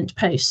permanent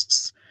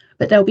posts,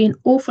 but there'll be an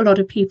awful lot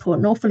of people,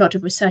 an awful lot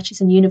of researchers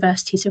and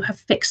universities who have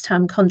fixed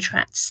term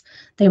contracts.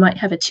 They might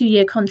have a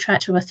 2-year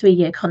contract or a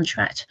 3-year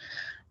contract,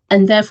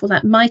 and therefore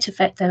that might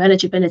affect their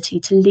eligibility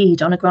to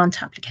lead on a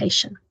grant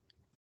application.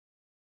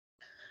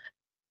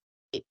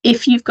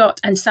 If you've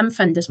got, and some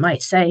funders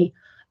might say,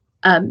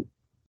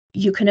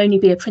 you can only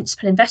be a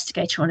principal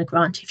investigator on a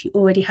grant if you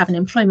already have an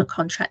employment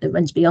contract that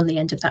runs beyond the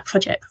end of that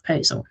project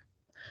proposal.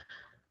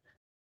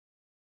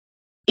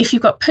 If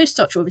you've got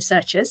postdoctoral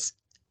researchers,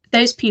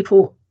 those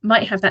people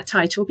might have that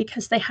title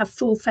because they have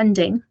full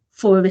funding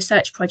for a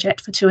research project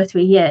for 2 or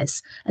 3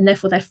 years, and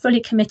therefore they're fully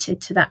committed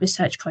to that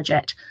research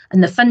project.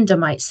 And the funder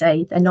might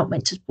say they're not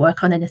meant to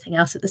work on anything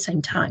else at the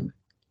same time.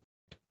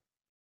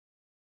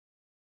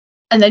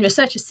 And then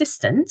research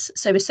assistant.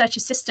 So research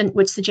assistant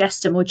would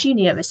suggest a more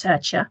junior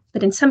researcher,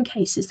 but in some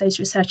cases, those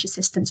research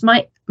assistants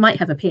might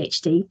have a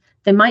PhD.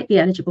 They might be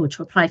eligible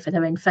to apply for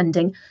their own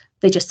funding.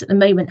 They just at the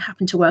moment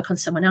happen to work on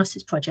someone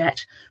else's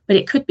project. But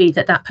it could be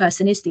that that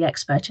person is the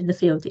expert in the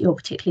field that you're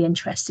particularly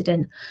interested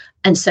in.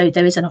 And so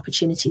there is an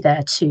opportunity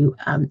there to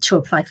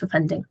apply for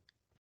funding.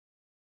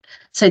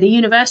 So the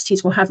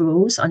universities will have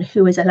rules on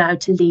who is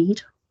allowed to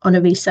lead on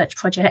a research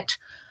project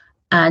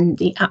and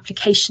the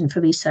application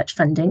for research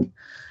funding.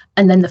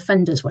 And then the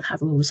funders will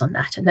have rules on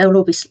that, and they'll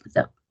all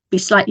be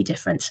slightly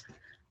different.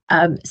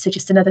 So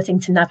just another thing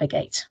to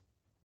navigate.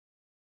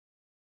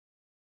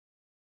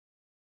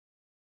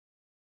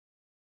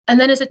 And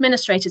then as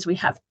administrators, we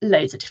have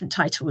loads of different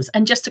titles.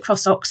 And just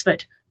across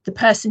Oxford, the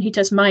person who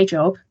does my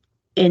job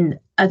in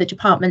other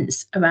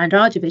departments around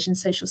our division,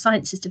 social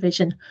sciences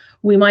division,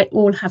 we might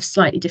all have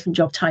slightly different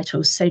job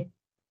titles. So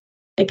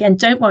again,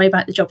 don't worry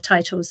about the job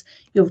titles.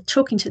 You're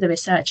talking to the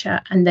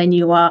researcher, and then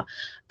you are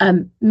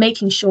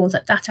making sure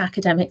that that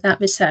academic, that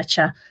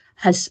researcher,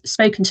 has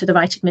spoken to the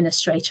right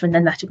administrator, and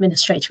then that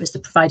administrator is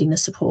providing the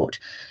support.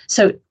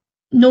 So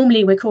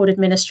normally we're called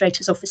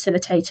administrators or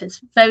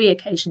facilitators. Very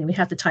occasionally we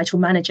have the title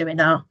manager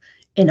in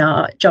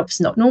our jobs,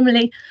 not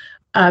normally.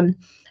 And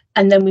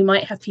then we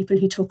might have people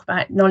who talk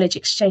about knowledge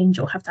exchange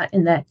or have that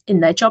in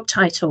their job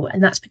title,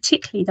 and that's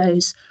particularly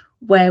those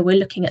where we're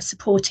looking at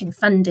supporting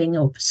funding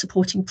or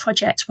supporting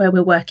projects where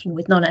we're working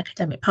with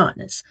non-academic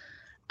partners.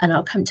 And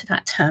I'll come to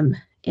that term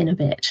in a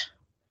bit.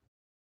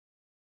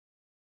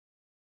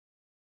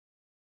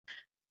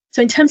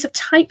 So in terms of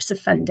types of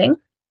funding,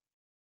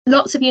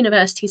 lots of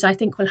universities, I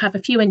think, will have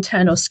a few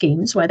internal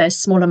schemes where there's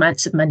small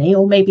amounts of money,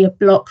 or maybe a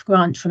block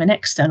grant from an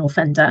external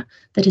funder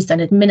that is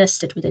then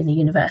administered within the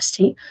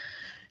university.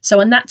 So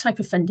on that type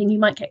of funding, you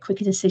might get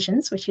quicker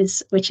decisions, which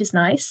is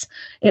nice.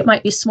 It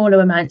might be smaller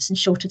amounts and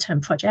shorter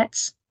term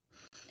projects.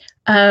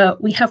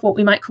 We have what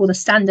we might call the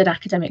standard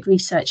academic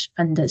research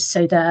funders.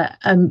 So the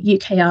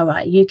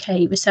UKRI,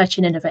 UK Research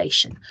and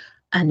Innovation,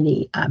 and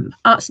the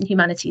Arts and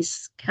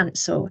Humanities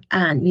Council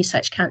and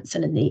Research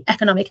Council and the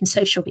Economic and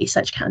Social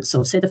Research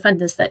Council. So the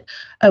funders that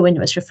Owen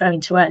was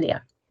referring to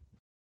earlier.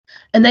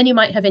 And then you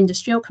might have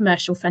industry or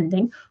commercial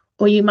funding,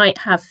 or you might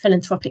have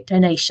philanthropic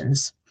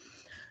donations.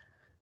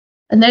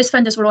 And those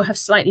funders will all have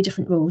slightly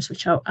different rules,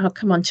 which I'll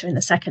come on to in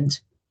a second.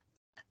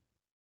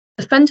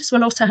 The funders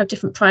will also have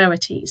different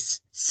priorities.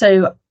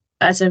 So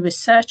as a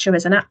researcher,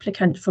 as an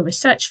applicant for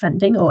research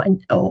funding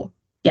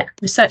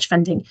research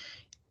funding,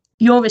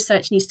 your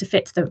research needs to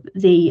fit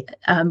the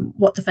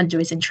what the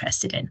funder is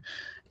interested in.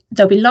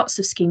 There'll be lots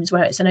of schemes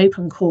where it's an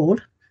open call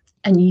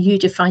and you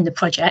define the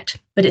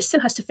project, but it still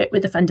has to fit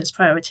with the funder's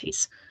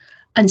priorities.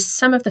 And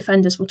some of the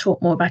funders will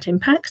talk more about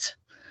impact.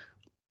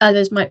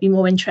 Others might be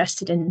more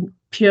interested in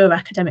pure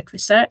academic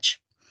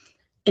research.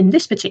 In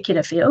this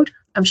particular field,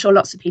 I'm sure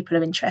lots of people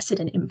are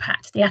interested in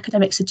impact. The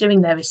academics are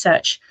doing their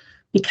research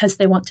because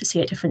they want to see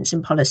a difference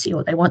in policy,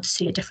 or they want to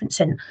see a difference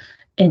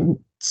in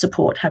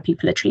support, how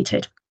people are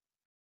treated.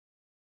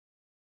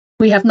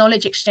 We have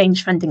knowledge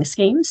exchange funding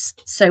schemes.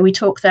 So we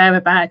talk there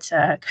about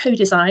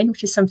co-design,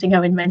 which is something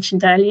Owen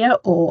mentioned earlier,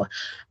 or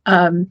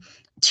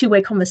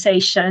two-way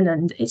conversation.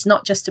 And it's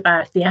not just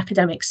about the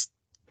academics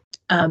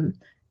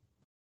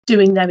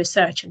doing their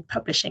research and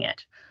publishing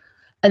it.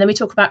 And then we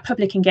talk about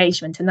public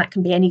engagement, and that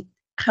can be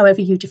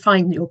however you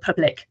define your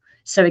public.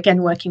 So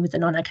again, working with the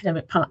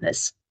non-academic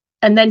partners.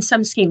 And then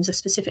some schemes are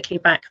specifically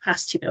about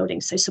capacity building.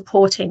 So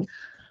supporting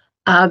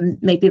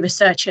maybe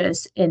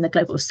researchers in the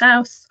Global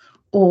South,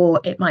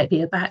 or it might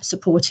be about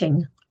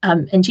supporting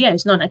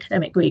NGOs,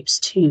 non-academic groups,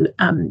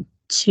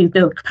 to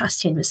build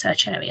capacity in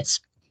research areas.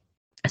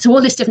 So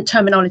all this different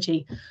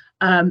terminology,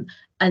 and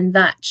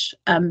that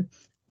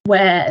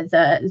where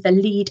the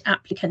lead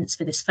applicants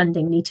for this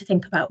funding need to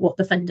think about what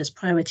the funder's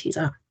priorities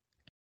are.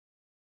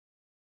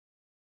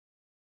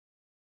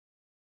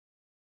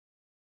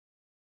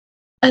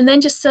 And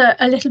then just a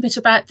little bit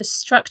about the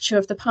structure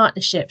of the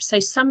partnership. So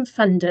some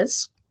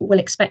funders will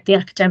expect the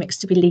academics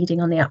to be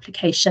leading on the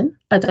application.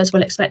 Others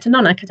will expect a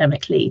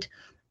non-academic lead.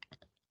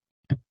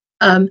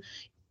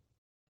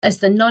 As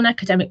the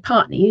non-academic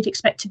partner, you'd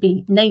expect to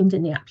be named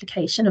in the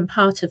application and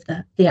part of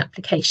the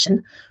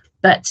application,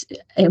 but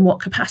in what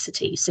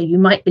capacity? So you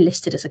might be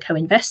listed as a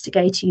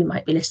co-investigator, you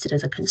might be listed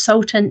as a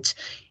consultant,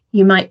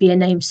 You might be a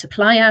named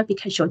supplier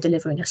because you're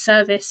delivering a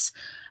service.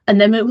 And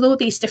then with all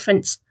these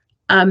different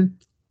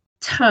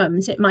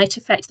terms, it might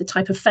affect the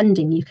type of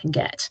funding you can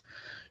get.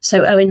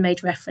 So Owen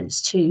made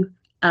reference to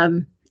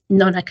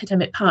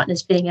non-academic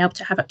partners being able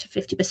to have up to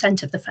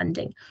 50% of the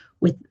funding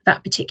with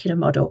that particular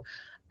model.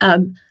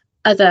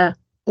 Other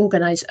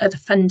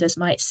funders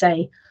might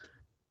say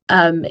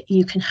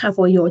you can have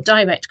all your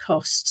direct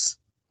costs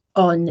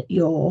on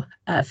your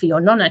for your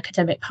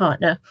non-academic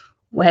partner,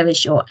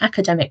 whereas your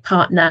academic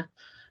partner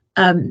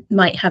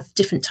might have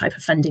different type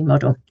of funding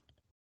model.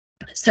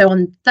 So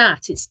on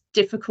that, it's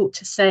difficult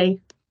to say.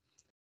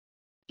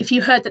 If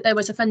you heard that there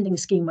was a funding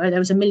scheme where there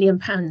was £1 million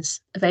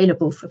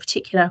available for a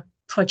particular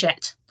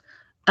project,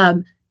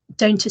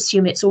 don't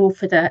assume it's all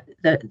for the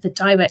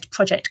direct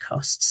project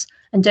costs,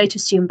 and don't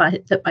assume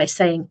by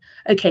saying,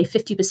 okay,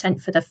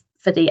 50%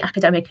 for the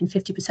academic and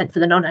 50% for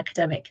the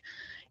non-academic,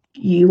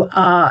 you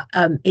are.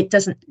 It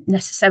doesn't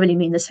necessarily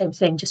mean the same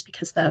thing just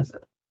because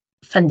the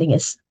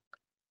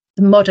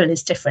model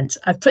is different.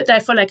 I've put there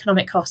full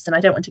economic cost, and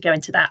I don't want to go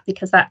into that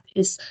because that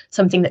is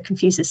something that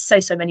confuses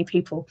so many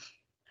people.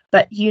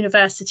 But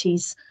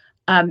universities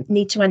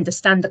need to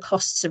understand the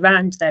costs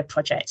around their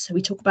project. So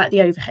we talk about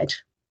the overhead,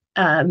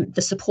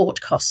 the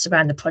support costs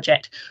around the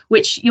project,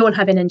 which you all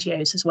have in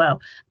NGOs as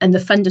well. And the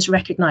funders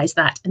recognise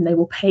that, and they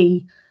will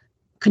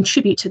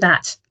contribute to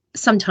that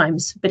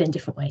sometimes, but in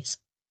different ways.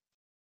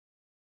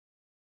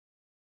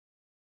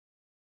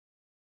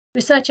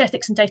 Research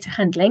ethics and data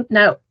handling.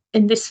 Now,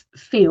 in this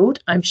field,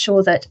 I'm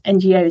sure that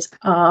NGOs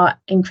are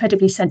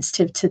incredibly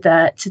sensitive to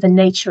the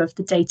nature of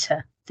the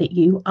data that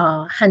you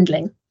are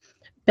handling,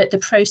 but the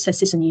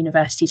processes in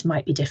universities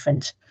might be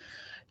different.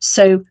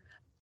 So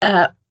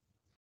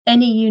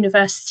any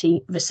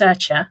university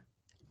researcher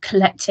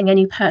collecting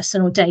any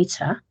personal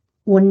data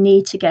will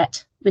need to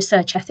get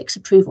research ethics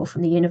approval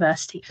from the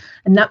university.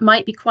 And that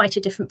might be quite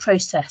a different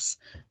process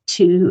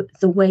to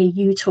the way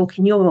you talk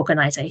in your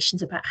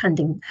organisations about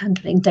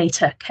handling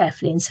data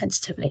carefully and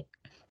sensitively.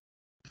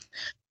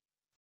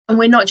 And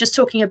we're not just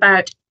talking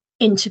about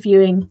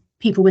interviewing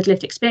people with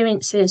lived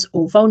experiences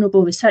or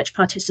vulnerable research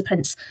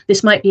participants.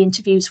 This might be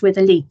interviews with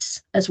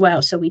elites as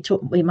well. So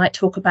we might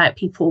talk about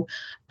people,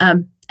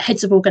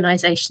 heads of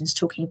organisations,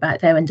 talking about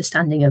their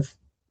understanding of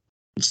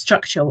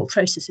structure or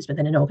processes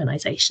within an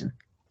organisation.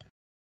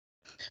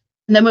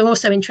 And then we're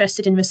also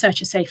interested in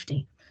researcher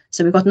safety.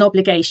 So we've got an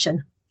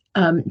obligation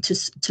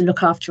to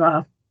look after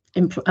our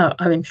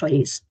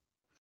employees.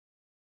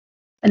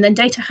 And then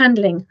data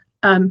handling.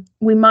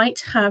 We might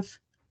have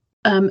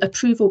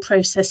approval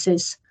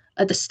processes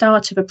at the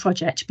start of a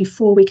project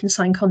before we can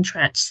sign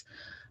contracts,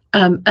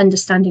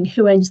 understanding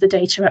who owns the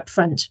data up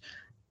front,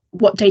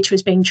 what data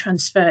is being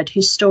transferred,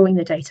 who's storing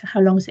the data, how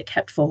long is it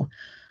kept for.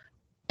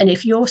 And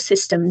if your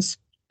systems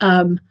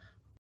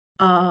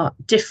are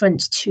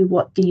different to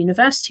what the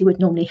university would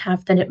normally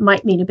have, then it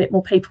might mean a bit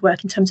more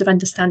paperwork in terms of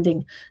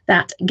understanding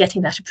that and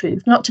getting that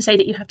approved. Not to say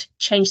that you have to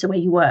change the way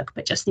you work,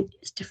 but just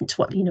it's different to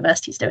what the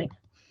university is doing.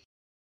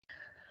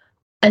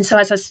 And so,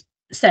 as I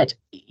said,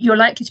 you're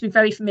likely to be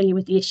very familiar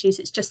with the issues.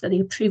 It's just that the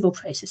approval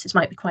processes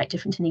might be quite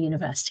different in the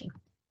university.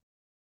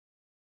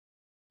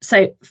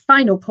 So,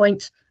 final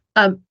point,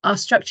 our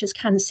structures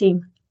can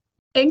seem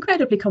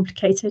incredibly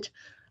complicated,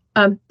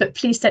 but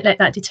please don't let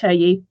that deter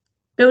you.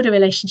 Build a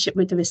relationship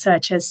with the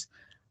researchers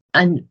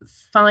and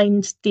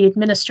find the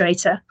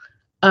administrator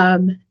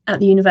at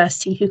the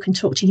university who can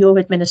talk to your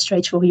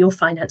administrator or your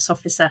finance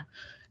officer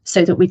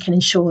so that we can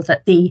ensure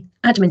that the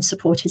admin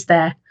support is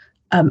there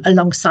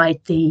alongside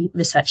the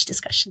research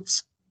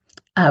discussions.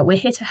 We're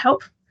here to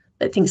help,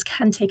 but things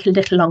can take a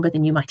little longer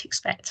than you might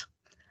expect.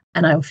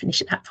 And I will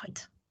finish at that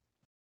point.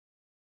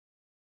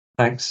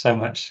 Thanks so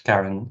much,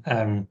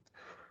 Karen.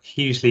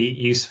 Hugely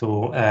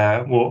useful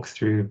walk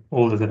through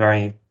all of the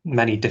very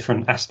many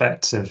different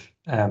aspects of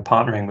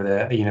partnering with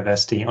a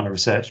university on a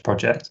research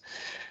project.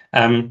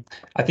 I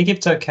think if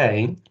it's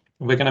okay,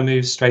 we're going to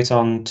move straight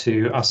on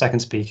to our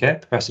second speaker,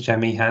 Professor Jo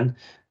Meehan,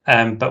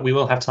 but we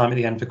will have time at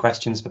the end for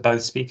questions for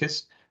both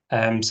speakers.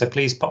 So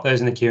please pop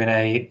those in the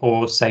Q&A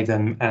or save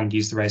them and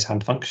use the raise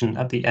hand function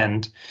at the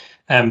end.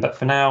 But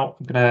for now,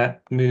 I'm going to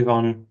move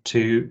on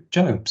to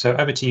Jo. So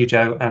over to you,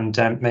 Jo, and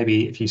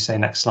maybe if you say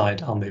next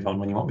slide, I'll move on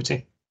when you want me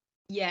to.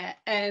 Yeah,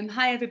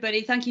 hi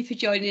everybody, thank you for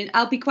joining.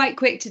 I'll be quite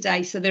quick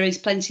today, so there is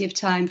plenty of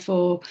time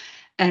for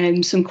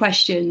some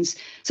questions.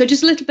 So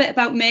just a little bit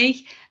about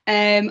me.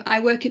 I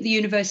work at the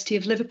University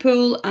of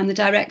Liverpool. I'm the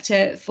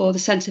director for the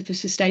Centre for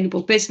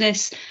Sustainable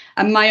Business,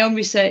 and my own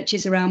research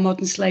is around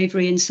modern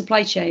slavery and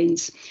supply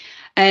chains.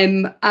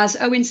 As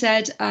Owen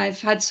said,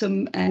 I've had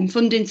some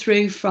funding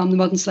through from the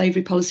Modern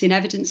Slavery Policy and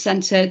Evidence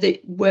Centre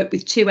that worked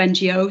with two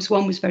NGOs.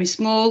 One was very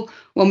small,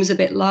 one was a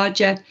bit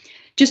larger.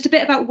 Just a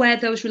bit about where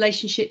those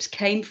relationships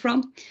came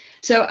from.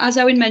 So as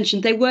Owen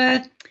mentioned, they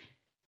were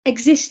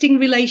existing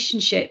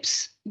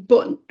relationships,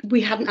 but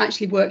we hadn't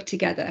actually worked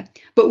together.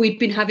 But we'd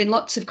been having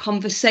lots of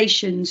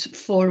conversations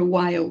for a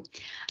while.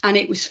 And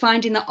it was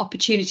finding that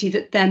opportunity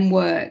that then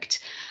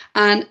worked.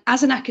 And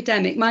as an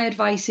academic, my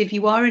advice, if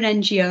you are an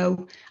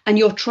NGO and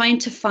you're trying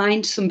to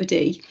find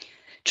somebody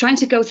trying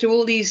to go through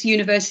all these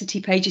university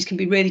pages can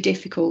be really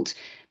difficult.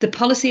 The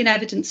Policy and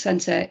Evidence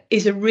Centre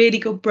is a really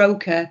good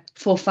broker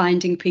for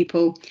finding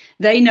people.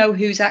 They know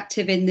who's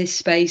active in this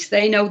space.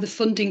 They know the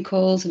funding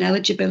calls and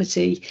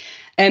eligibility.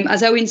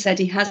 As Owen said,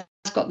 he has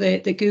got the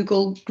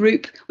Google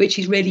group, which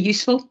is really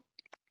useful.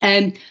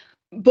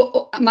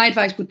 But my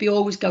advice would be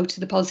always go to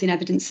the Policy and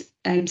Evidence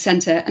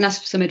Centre and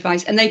ask for some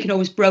advice, and they can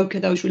always broker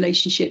those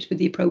relationships with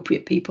the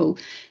appropriate people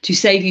to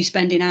save you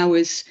spending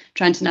hours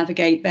trying to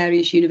navigate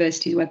various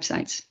universities'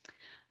 websites.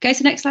 Okay,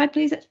 so next slide,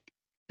 please. I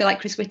feel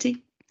like Chris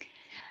Whitty.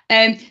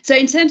 So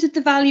in terms of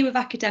the value of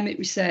academic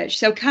research,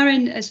 so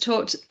Karen has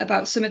talked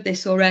about some of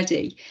this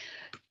already,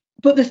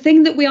 but the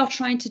thing that we are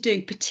trying to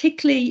do,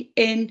 particularly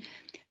in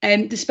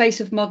the space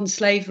of modern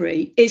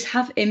slavery, is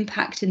have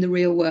impact in the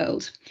real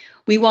world.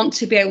 We want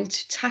to be able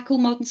to tackle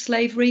modern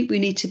slavery, we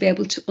need to be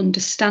able to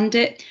understand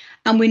it,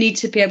 and we need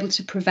to be able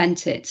to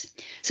prevent it.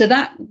 So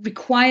that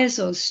requires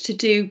us to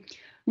do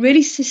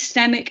really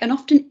systemic and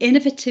often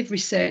innovative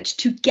research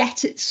to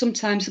get at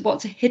sometimes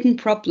what's a hidden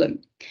problem.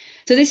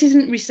 So this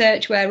isn't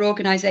research where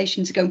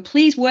organisations are going,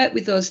 please work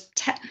with us,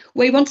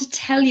 we want to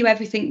tell you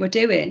everything we're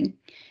doing.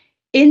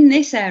 In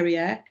this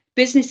area,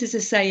 businesses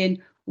are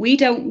saying, we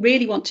don't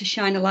really want to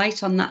shine a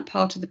light on that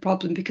part of the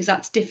problem because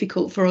that's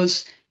difficult for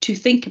us to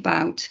think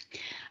about.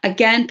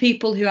 Again,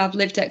 people who have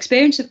lived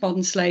experience of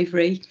modern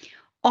slavery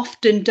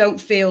often don't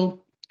feel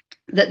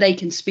that they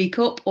can speak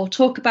up or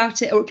talk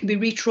about it, or it can be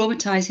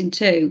re-traumatizing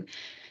too.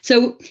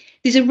 So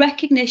there's a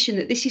recognition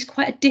that this is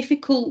quite a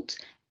difficult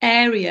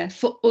area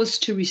for us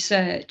to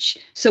research.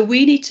 So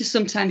we need to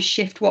sometimes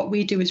shift what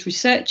we do as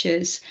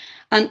researchers,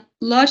 and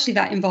largely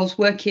that involves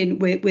working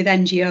with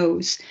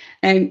NGOs.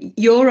 And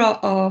you're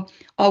our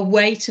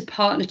way to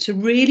partner to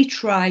really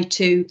try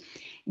to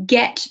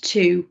get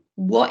to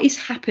what is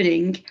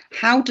happening,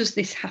 how does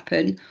this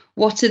happen,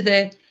 what are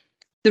the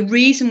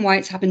reason why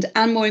it's happened,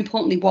 and more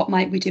importantly, what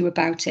might we do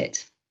about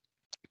it.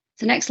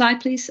 So next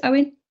slide, please,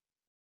 Owen.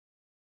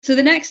 So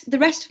the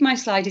rest of my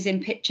slide is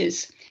in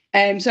pictures.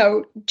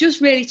 So just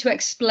really to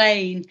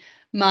explain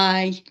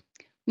my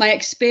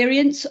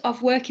experience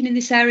of working in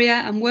this area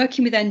and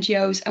working with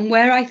NGOs, and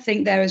where I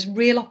think there is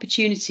real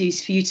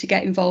opportunities for you to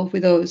get involved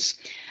with us,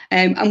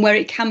 and where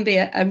it can be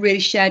a really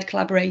shared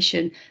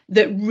collaboration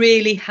that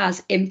really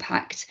has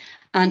impact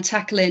and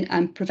tackling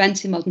and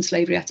preventing modern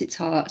slavery at its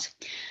heart.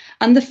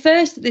 And the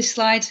first that this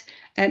slide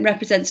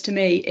represents to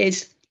me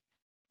is,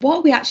 what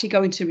are we actually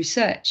going to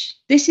research?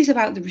 This is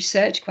about the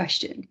research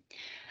question.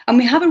 And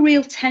we have a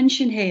real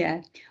tension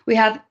here. We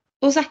have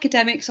us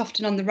academics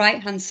often on the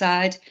right-hand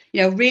side,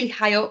 really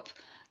high up,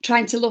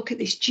 trying to look at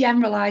this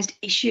generalised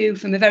issue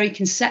from a very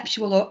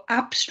conceptual or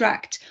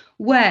abstract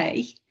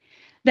way.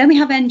 Then we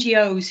have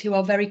NGOs who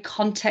are very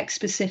context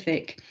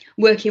specific,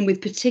 working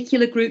with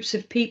particular groups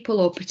of people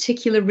or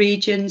particular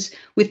regions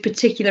with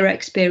particular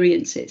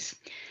experiences.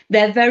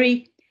 They're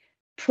very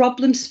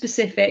problem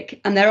specific,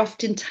 and they're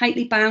often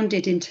tightly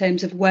bounded in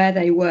terms of where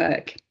they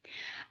work.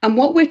 And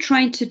what we're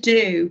trying to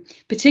do,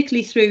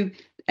 particularly through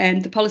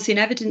the Policy and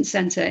Evidence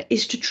Centre,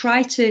 is to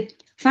try to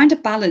find a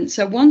balance.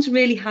 So one's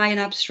really high and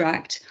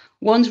abstract,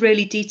 one's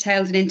really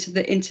detailed and into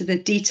the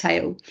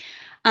detail.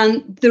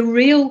 And the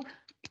real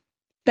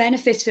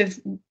benefit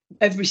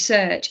of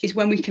research is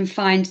when we can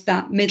find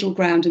that middle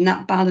ground and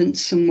that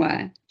balance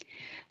somewhere.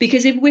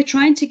 Because if we're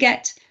trying to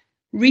get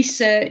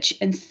research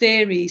and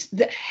theories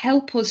that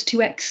help us to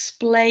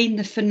explain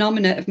the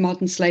phenomena of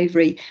modern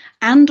slavery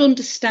and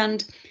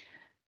understand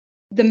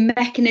the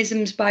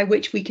mechanisms by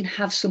which we can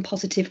have some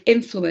positive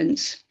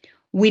influence,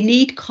 we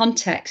need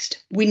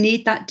context, we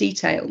need that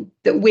detail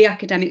that we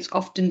academics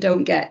often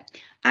don't get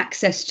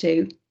access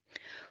to.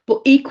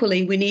 But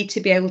equally, we need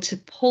to be able to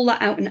pull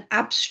that out and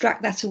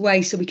abstract that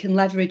away so we can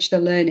leverage the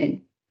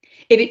learning.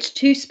 If it's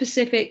too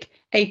specific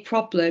a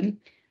problem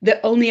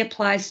that only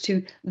applies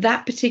to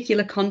that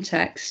particular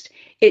context,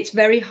 it's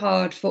very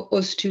hard for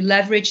us to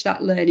leverage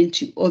that learning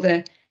to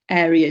other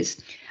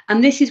areas.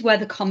 And this is where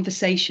the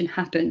conversation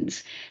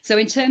happens. So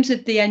in terms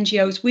of the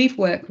NGOs we've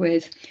worked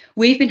with,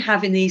 we've been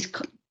having these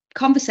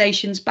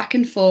conversations back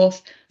and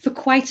forth for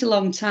quite a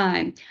long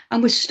time.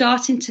 And we're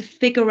starting to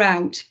figure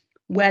out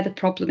where the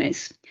problem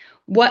is,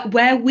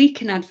 where we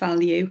can add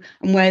value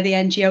and where the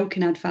NGO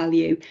can add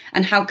value,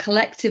 and how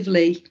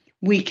collectively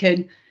we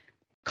can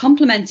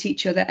complement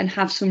each other and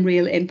have some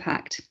real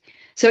impact.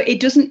 So it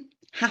doesn't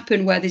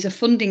happen where there's a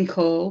funding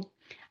call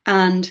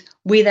and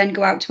we then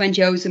go out to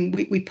NGOs and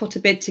we put a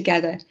bid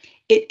together.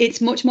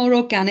 It's much more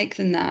organic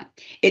than that.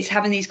 It's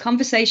having these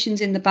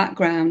conversations in the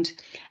background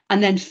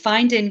and then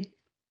finding,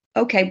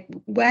 okay,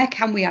 where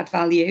can we add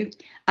value?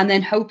 And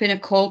then hoping a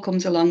call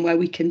comes along where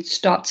we can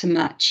start to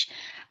match.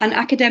 And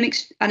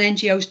academics and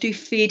NGOs do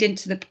feed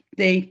into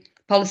the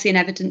Policy and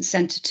Evidence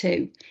Centre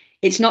too.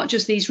 It's not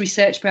just these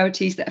research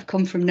priorities that have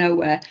come from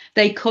nowhere.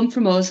 They come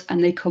from us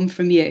and they come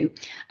from you.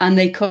 And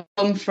they come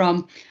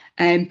from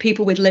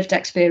people with lived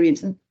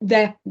experience.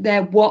 They're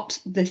what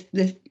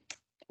the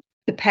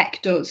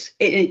PEC does.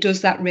 It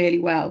does that really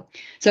well.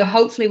 So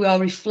hopefully we are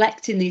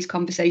reflecting these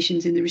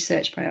conversations in the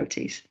research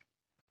priorities.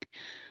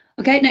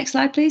 Okay, next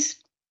slide, please.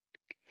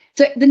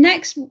 So the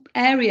next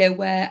area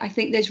where I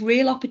think there's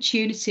real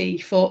opportunity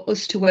for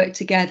us to work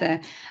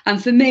together,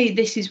 and for me,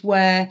 this is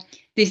where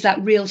there's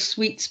that real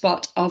sweet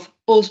spot of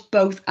us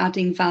both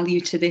adding value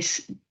to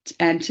this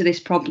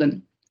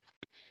problem.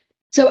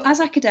 So as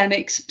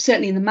academics,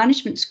 certainly in the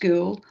management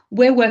school,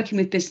 we're working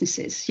with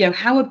businesses.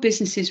 How are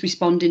businesses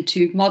responding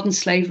to modern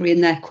slavery in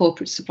their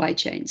corporate supply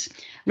chains?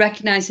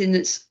 Recognising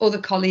that other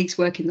colleagues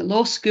work in the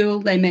law school,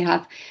 they may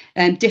have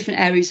different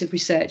areas of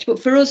research.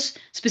 But for us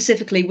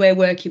specifically, we're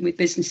working with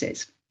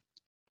businesses.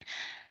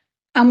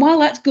 And while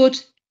that's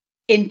good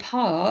in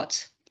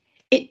part,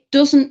 it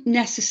doesn't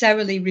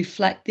necessarily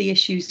reflect the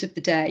issues of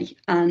the day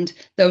and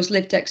those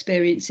lived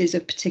experiences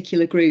of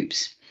particular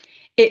groups.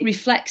 It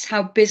reflects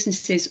how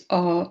businesses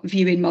are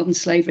viewing modern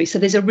slavery. So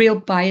there's a real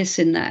bias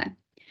in there.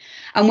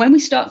 And when we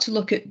start to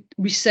look at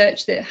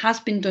research that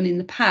has been done in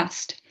the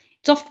past,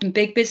 it's often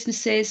big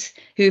businesses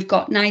who've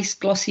got nice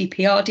glossy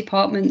PR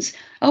departments.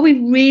 Are we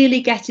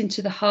really getting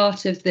to the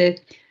heart of the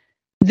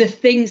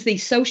things, the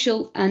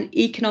social and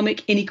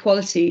economic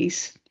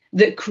inequalities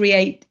that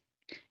create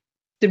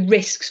the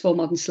risks for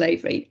modern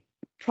slavery?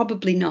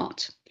 Probably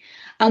not.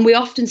 And we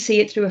often see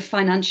it through a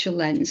financial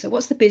lens. So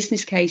what's the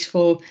business case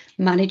for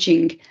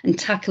managing and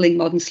tackling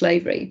modern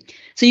slavery?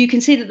 So you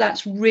can see that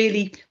that's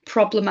really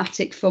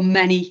problematic for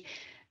many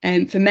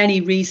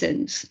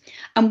reasons.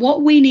 And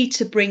what we need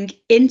to bring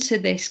into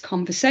this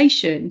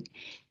conversation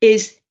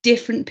is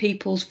different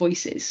people's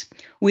voices.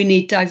 We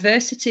need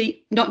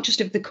diversity, not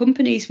just of the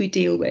companies we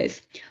deal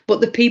with, but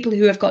the people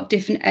who have got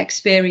different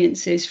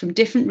experiences from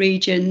different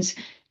regions,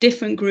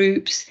 different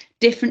groups,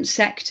 different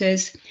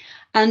sectors.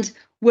 And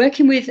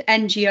working with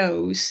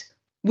NGOs,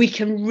 we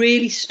can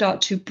really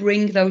start to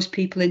bring those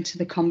people into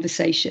the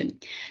conversation.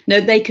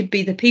 Now, they could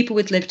be the people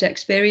with lived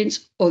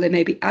experience, or they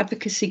may be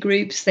advocacy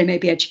groups, they may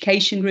be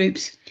education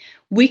groups.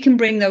 We can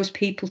bring those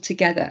people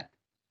together.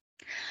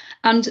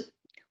 And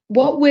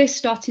what we're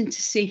starting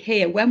to see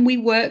here, when we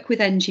work with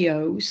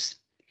NGOs,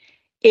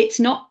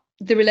 it's not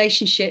the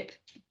relationship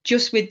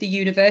just with the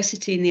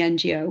university and the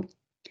NGO.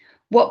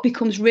 What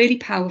becomes really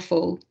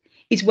powerful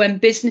is when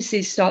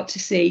businesses start to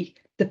see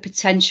the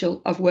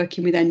potential of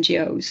working with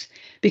NGOs,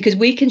 because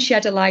we can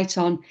shed a light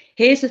on,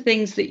 here's the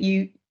things that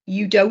you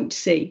don't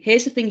see,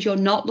 here's the things you're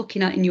not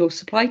looking at in your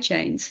supply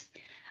chains,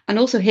 and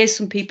also here's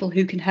some people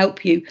who can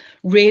help you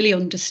really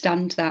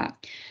understand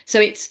that. So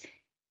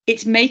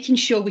it's making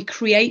sure we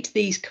create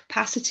these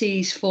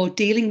capacities for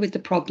dealing with the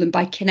problem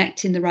by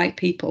connecting the right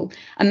people,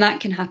 and that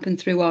can happen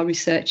through our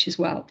research as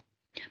well.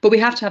 But we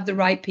have to have the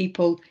right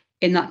people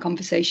in that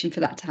conversation for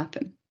that to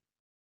happen.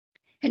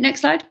 Okay,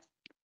 next slide.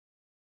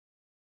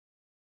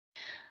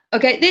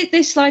 Okay,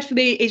 this slide for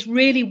me is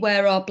really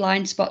where our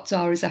blind spots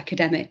are as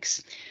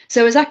academics.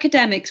 So as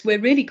academics,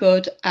 we're really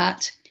good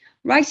at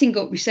writing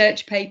up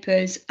research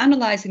papers,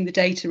 analysing the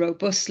data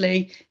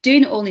robustly,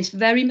 doing it all in this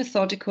very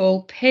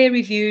methodical,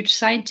 peer-reviewed,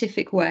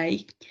 scientific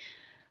way.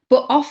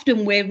 But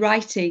often we're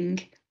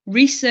writing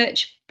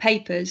research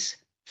papers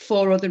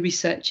for other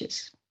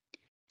researchers.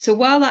 So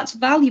while that's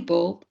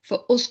valuable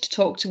for us to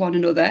talk to one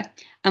another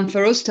and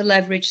for us to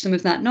leverage some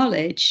of that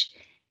knowledge,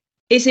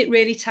 is it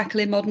really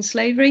tackling modern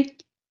slavery?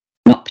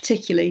 Not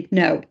particularly,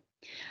 no.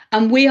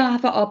 And we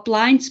have our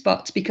blind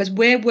spots because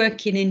we're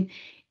working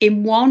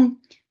in one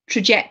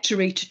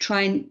trajectory to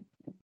try and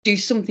do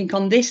something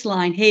on this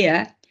line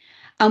here.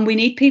 And we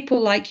need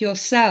people like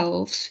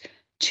yourselves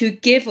to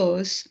give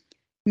us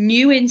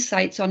new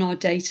insights on our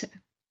data.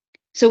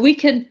 So we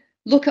can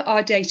look at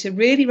our data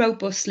really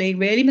robustly,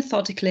 really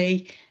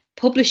methodically,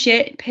 publish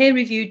it,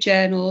 peer-reviewed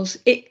journals.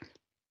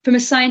 From a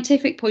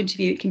scientific point of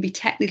view, it can be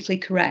technically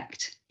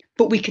correct,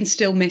 but we can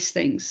still miss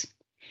things,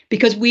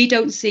 because we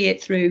don't see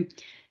it through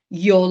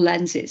your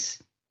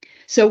lenses.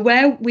 So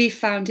where we've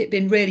found it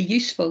been really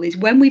useful is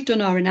when we've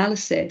done our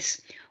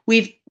analysis,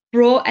 we've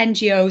brought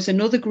NGOs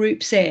and other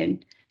groups in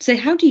to say,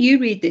 how do you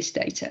read this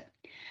data?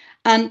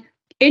 And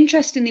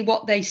interestingly,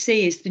 what they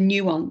see is the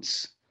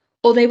nuance,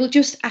 or they will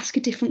just ask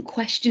a different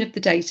question of the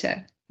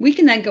data. We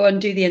can then go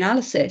and do the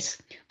analysis,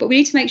 but we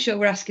need to make sure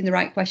we're asking the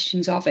right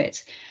questions of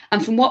it.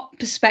 And from what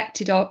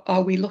perspective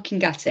are we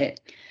looking at it?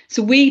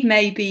 So we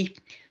may be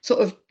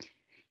sort of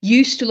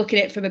used to looking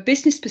at it from a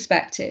business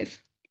perspective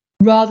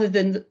rather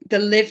than the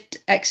lived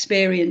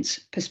experience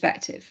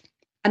perspective.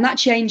 And that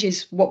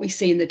changes what we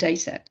see in the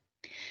data.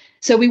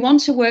 So we want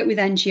to work with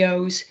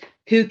NGOs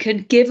who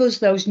can give us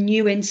those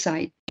new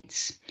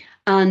insights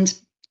and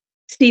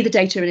see the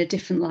data in a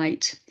different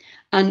light.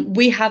 And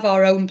we have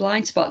our own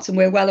blind spots, and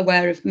we're well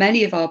aware of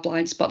many of our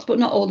blind spots, but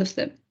not all of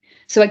them.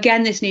 So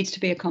again, this needs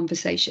to be a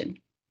conversation.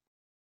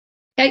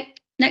 Okay,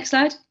 next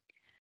slide.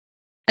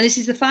 And this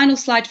is the final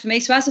slide for me.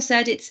 So as I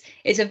said, it's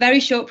a very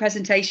short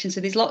presentation,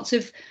 so there's lots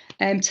of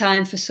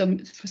time for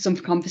some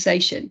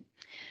conversation.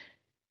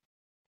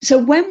 So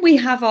when we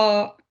have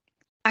our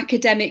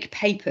academic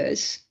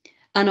papers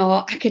and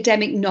our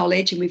academic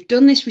knowledge, and we've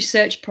done this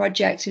research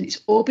project, and it's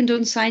all been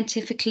done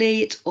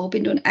scientifically, it's all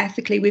been done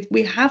ethically,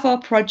 we have our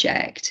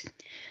project.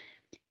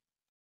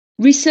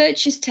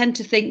 Researchers tend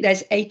to think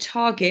there's a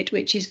target,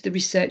 which is the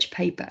research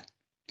paper.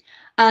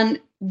 And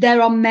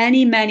there are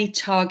many, many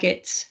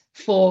targets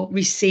for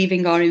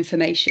receiving our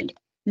information,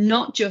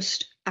 not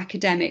just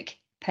academic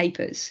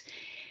papers.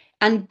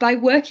 And by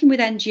working with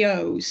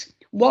NGOs,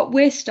 what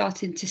we're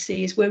starting to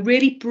see is we're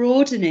really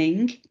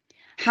broadening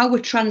how we're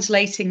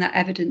translating that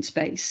evidence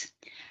base.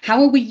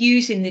 How are we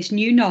using this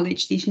new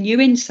knowledge, these new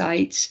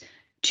insights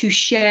to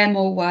share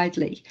more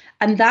widely?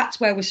 And that's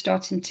where we're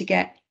starting to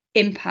get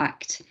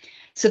impact.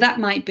 So that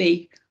might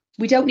be,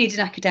 we don't need an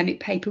academic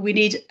paper, we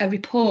need a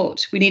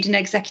report, we need an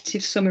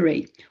executive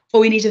summary, or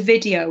we need a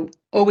video,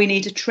 or we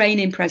need a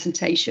training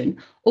presentation,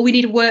 or we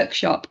need a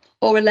workshop,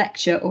 or a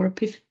lecture, or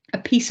a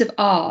piece of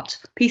art,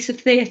 piece of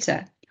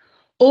theatre.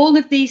 All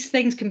of these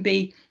things can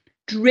be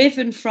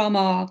driven from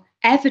our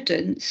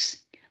evidence,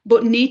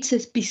 but need to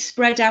be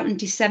spread out and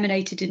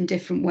disseminated in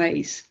different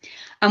ways.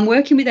 And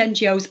working with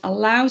NGOs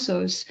allows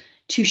us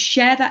to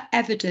share that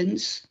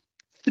evidence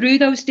through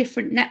those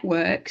different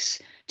networks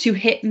to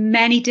hit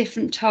many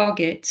different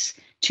targets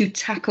to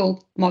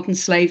tackle modern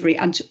slavery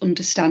and to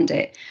understand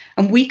it.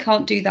 And we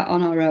can't do that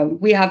on our own.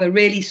 We have a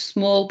really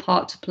small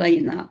part to play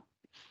in that.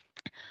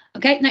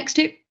 Okay, next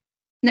two.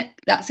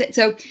 That's it.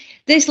 So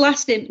this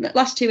last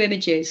two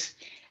images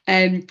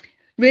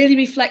really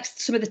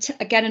reflects some of the,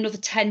 again, another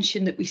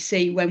tension that we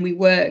see when we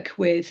work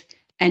with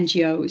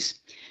NGOs.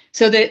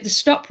 So the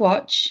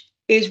stopwatch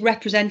is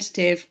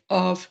representative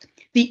of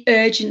the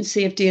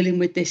urgency of dealing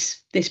with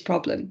this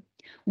problem.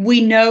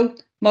 We know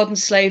modern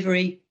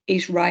slavery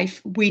is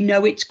rife. We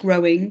know it's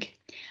growing.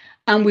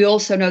 And we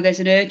also know there's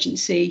an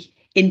urgency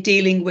in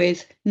dealing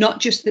with not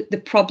just the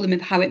problem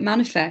of how it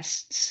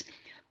manifests,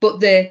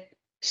 but the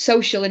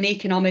social and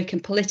economic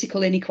and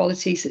political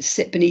inequalities that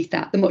sit beneath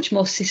that, the much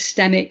more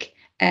systemic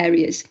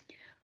areas.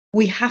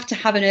 We have to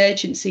have an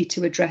urgency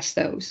to address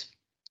those.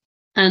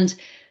 And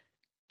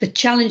the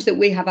challenge that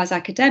we have as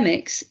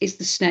academics is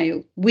the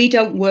snail. We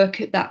don't work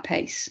at that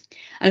pace.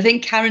 And I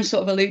think Karen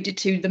sort of alluded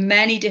to the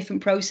many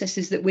different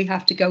processes that we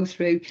have to go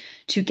through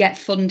to get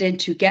funding,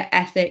 to get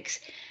ethics,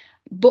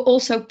 but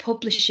also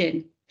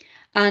publishing.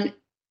 And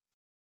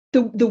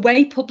the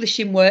way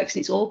publishing works,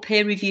 it's all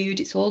peer reviewed,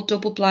 it's all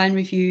double blind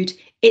reviewed,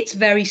 it's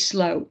very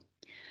slow.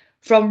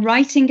 From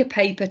writing a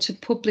paper to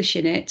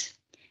publishing it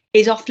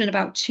is often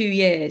about 2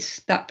 years,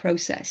 that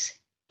process.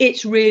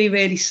 It's really,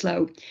 really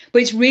slow,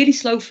 but it's really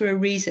slow for a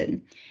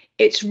reason.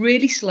 It's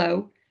really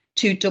slow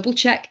to double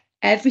check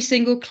every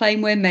single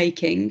claim we're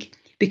making,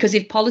 because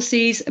if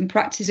policies and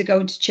practices are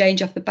going to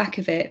change off the back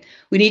of it,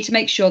 we need to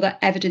make sure that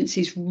evidence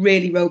is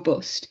really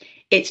robust.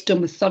 It's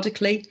done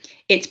methodically,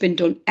 it's been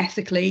done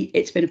ethically,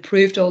 it's been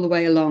approved all the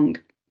way along.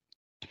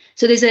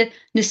 So there's a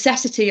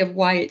necessity of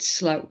why it's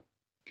slow.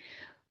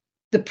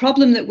 The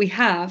problem that we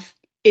have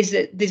is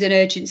that there's an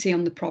urgency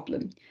on the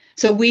problem.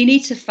 So we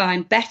need to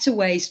find better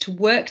ways to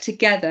work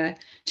together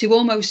to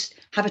almost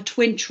have a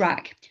twin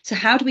track. So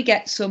how do we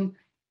get some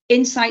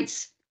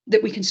insights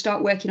that we can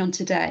start working on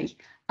today,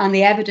 and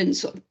the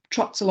evidence sort of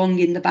trots along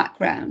in the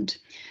background?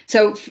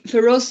 So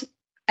for us,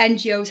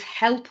 NGOs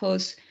help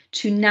us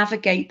to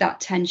navigate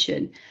that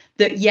tension,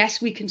 that yes,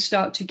 we can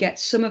start to get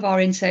some of our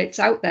insights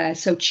out there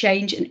so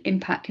change and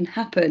impact can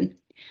happen,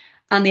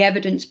 and the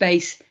evidence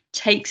base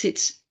takes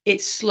its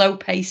slow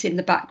pace in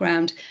the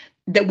background,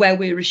 that where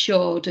we're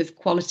assured of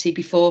quality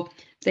before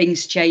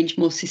things change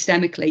more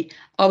systemically.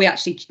 Are we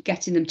actually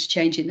getting them to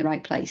change in the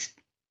right place?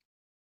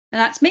 And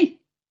that's me.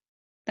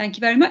 Thank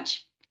you very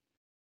much.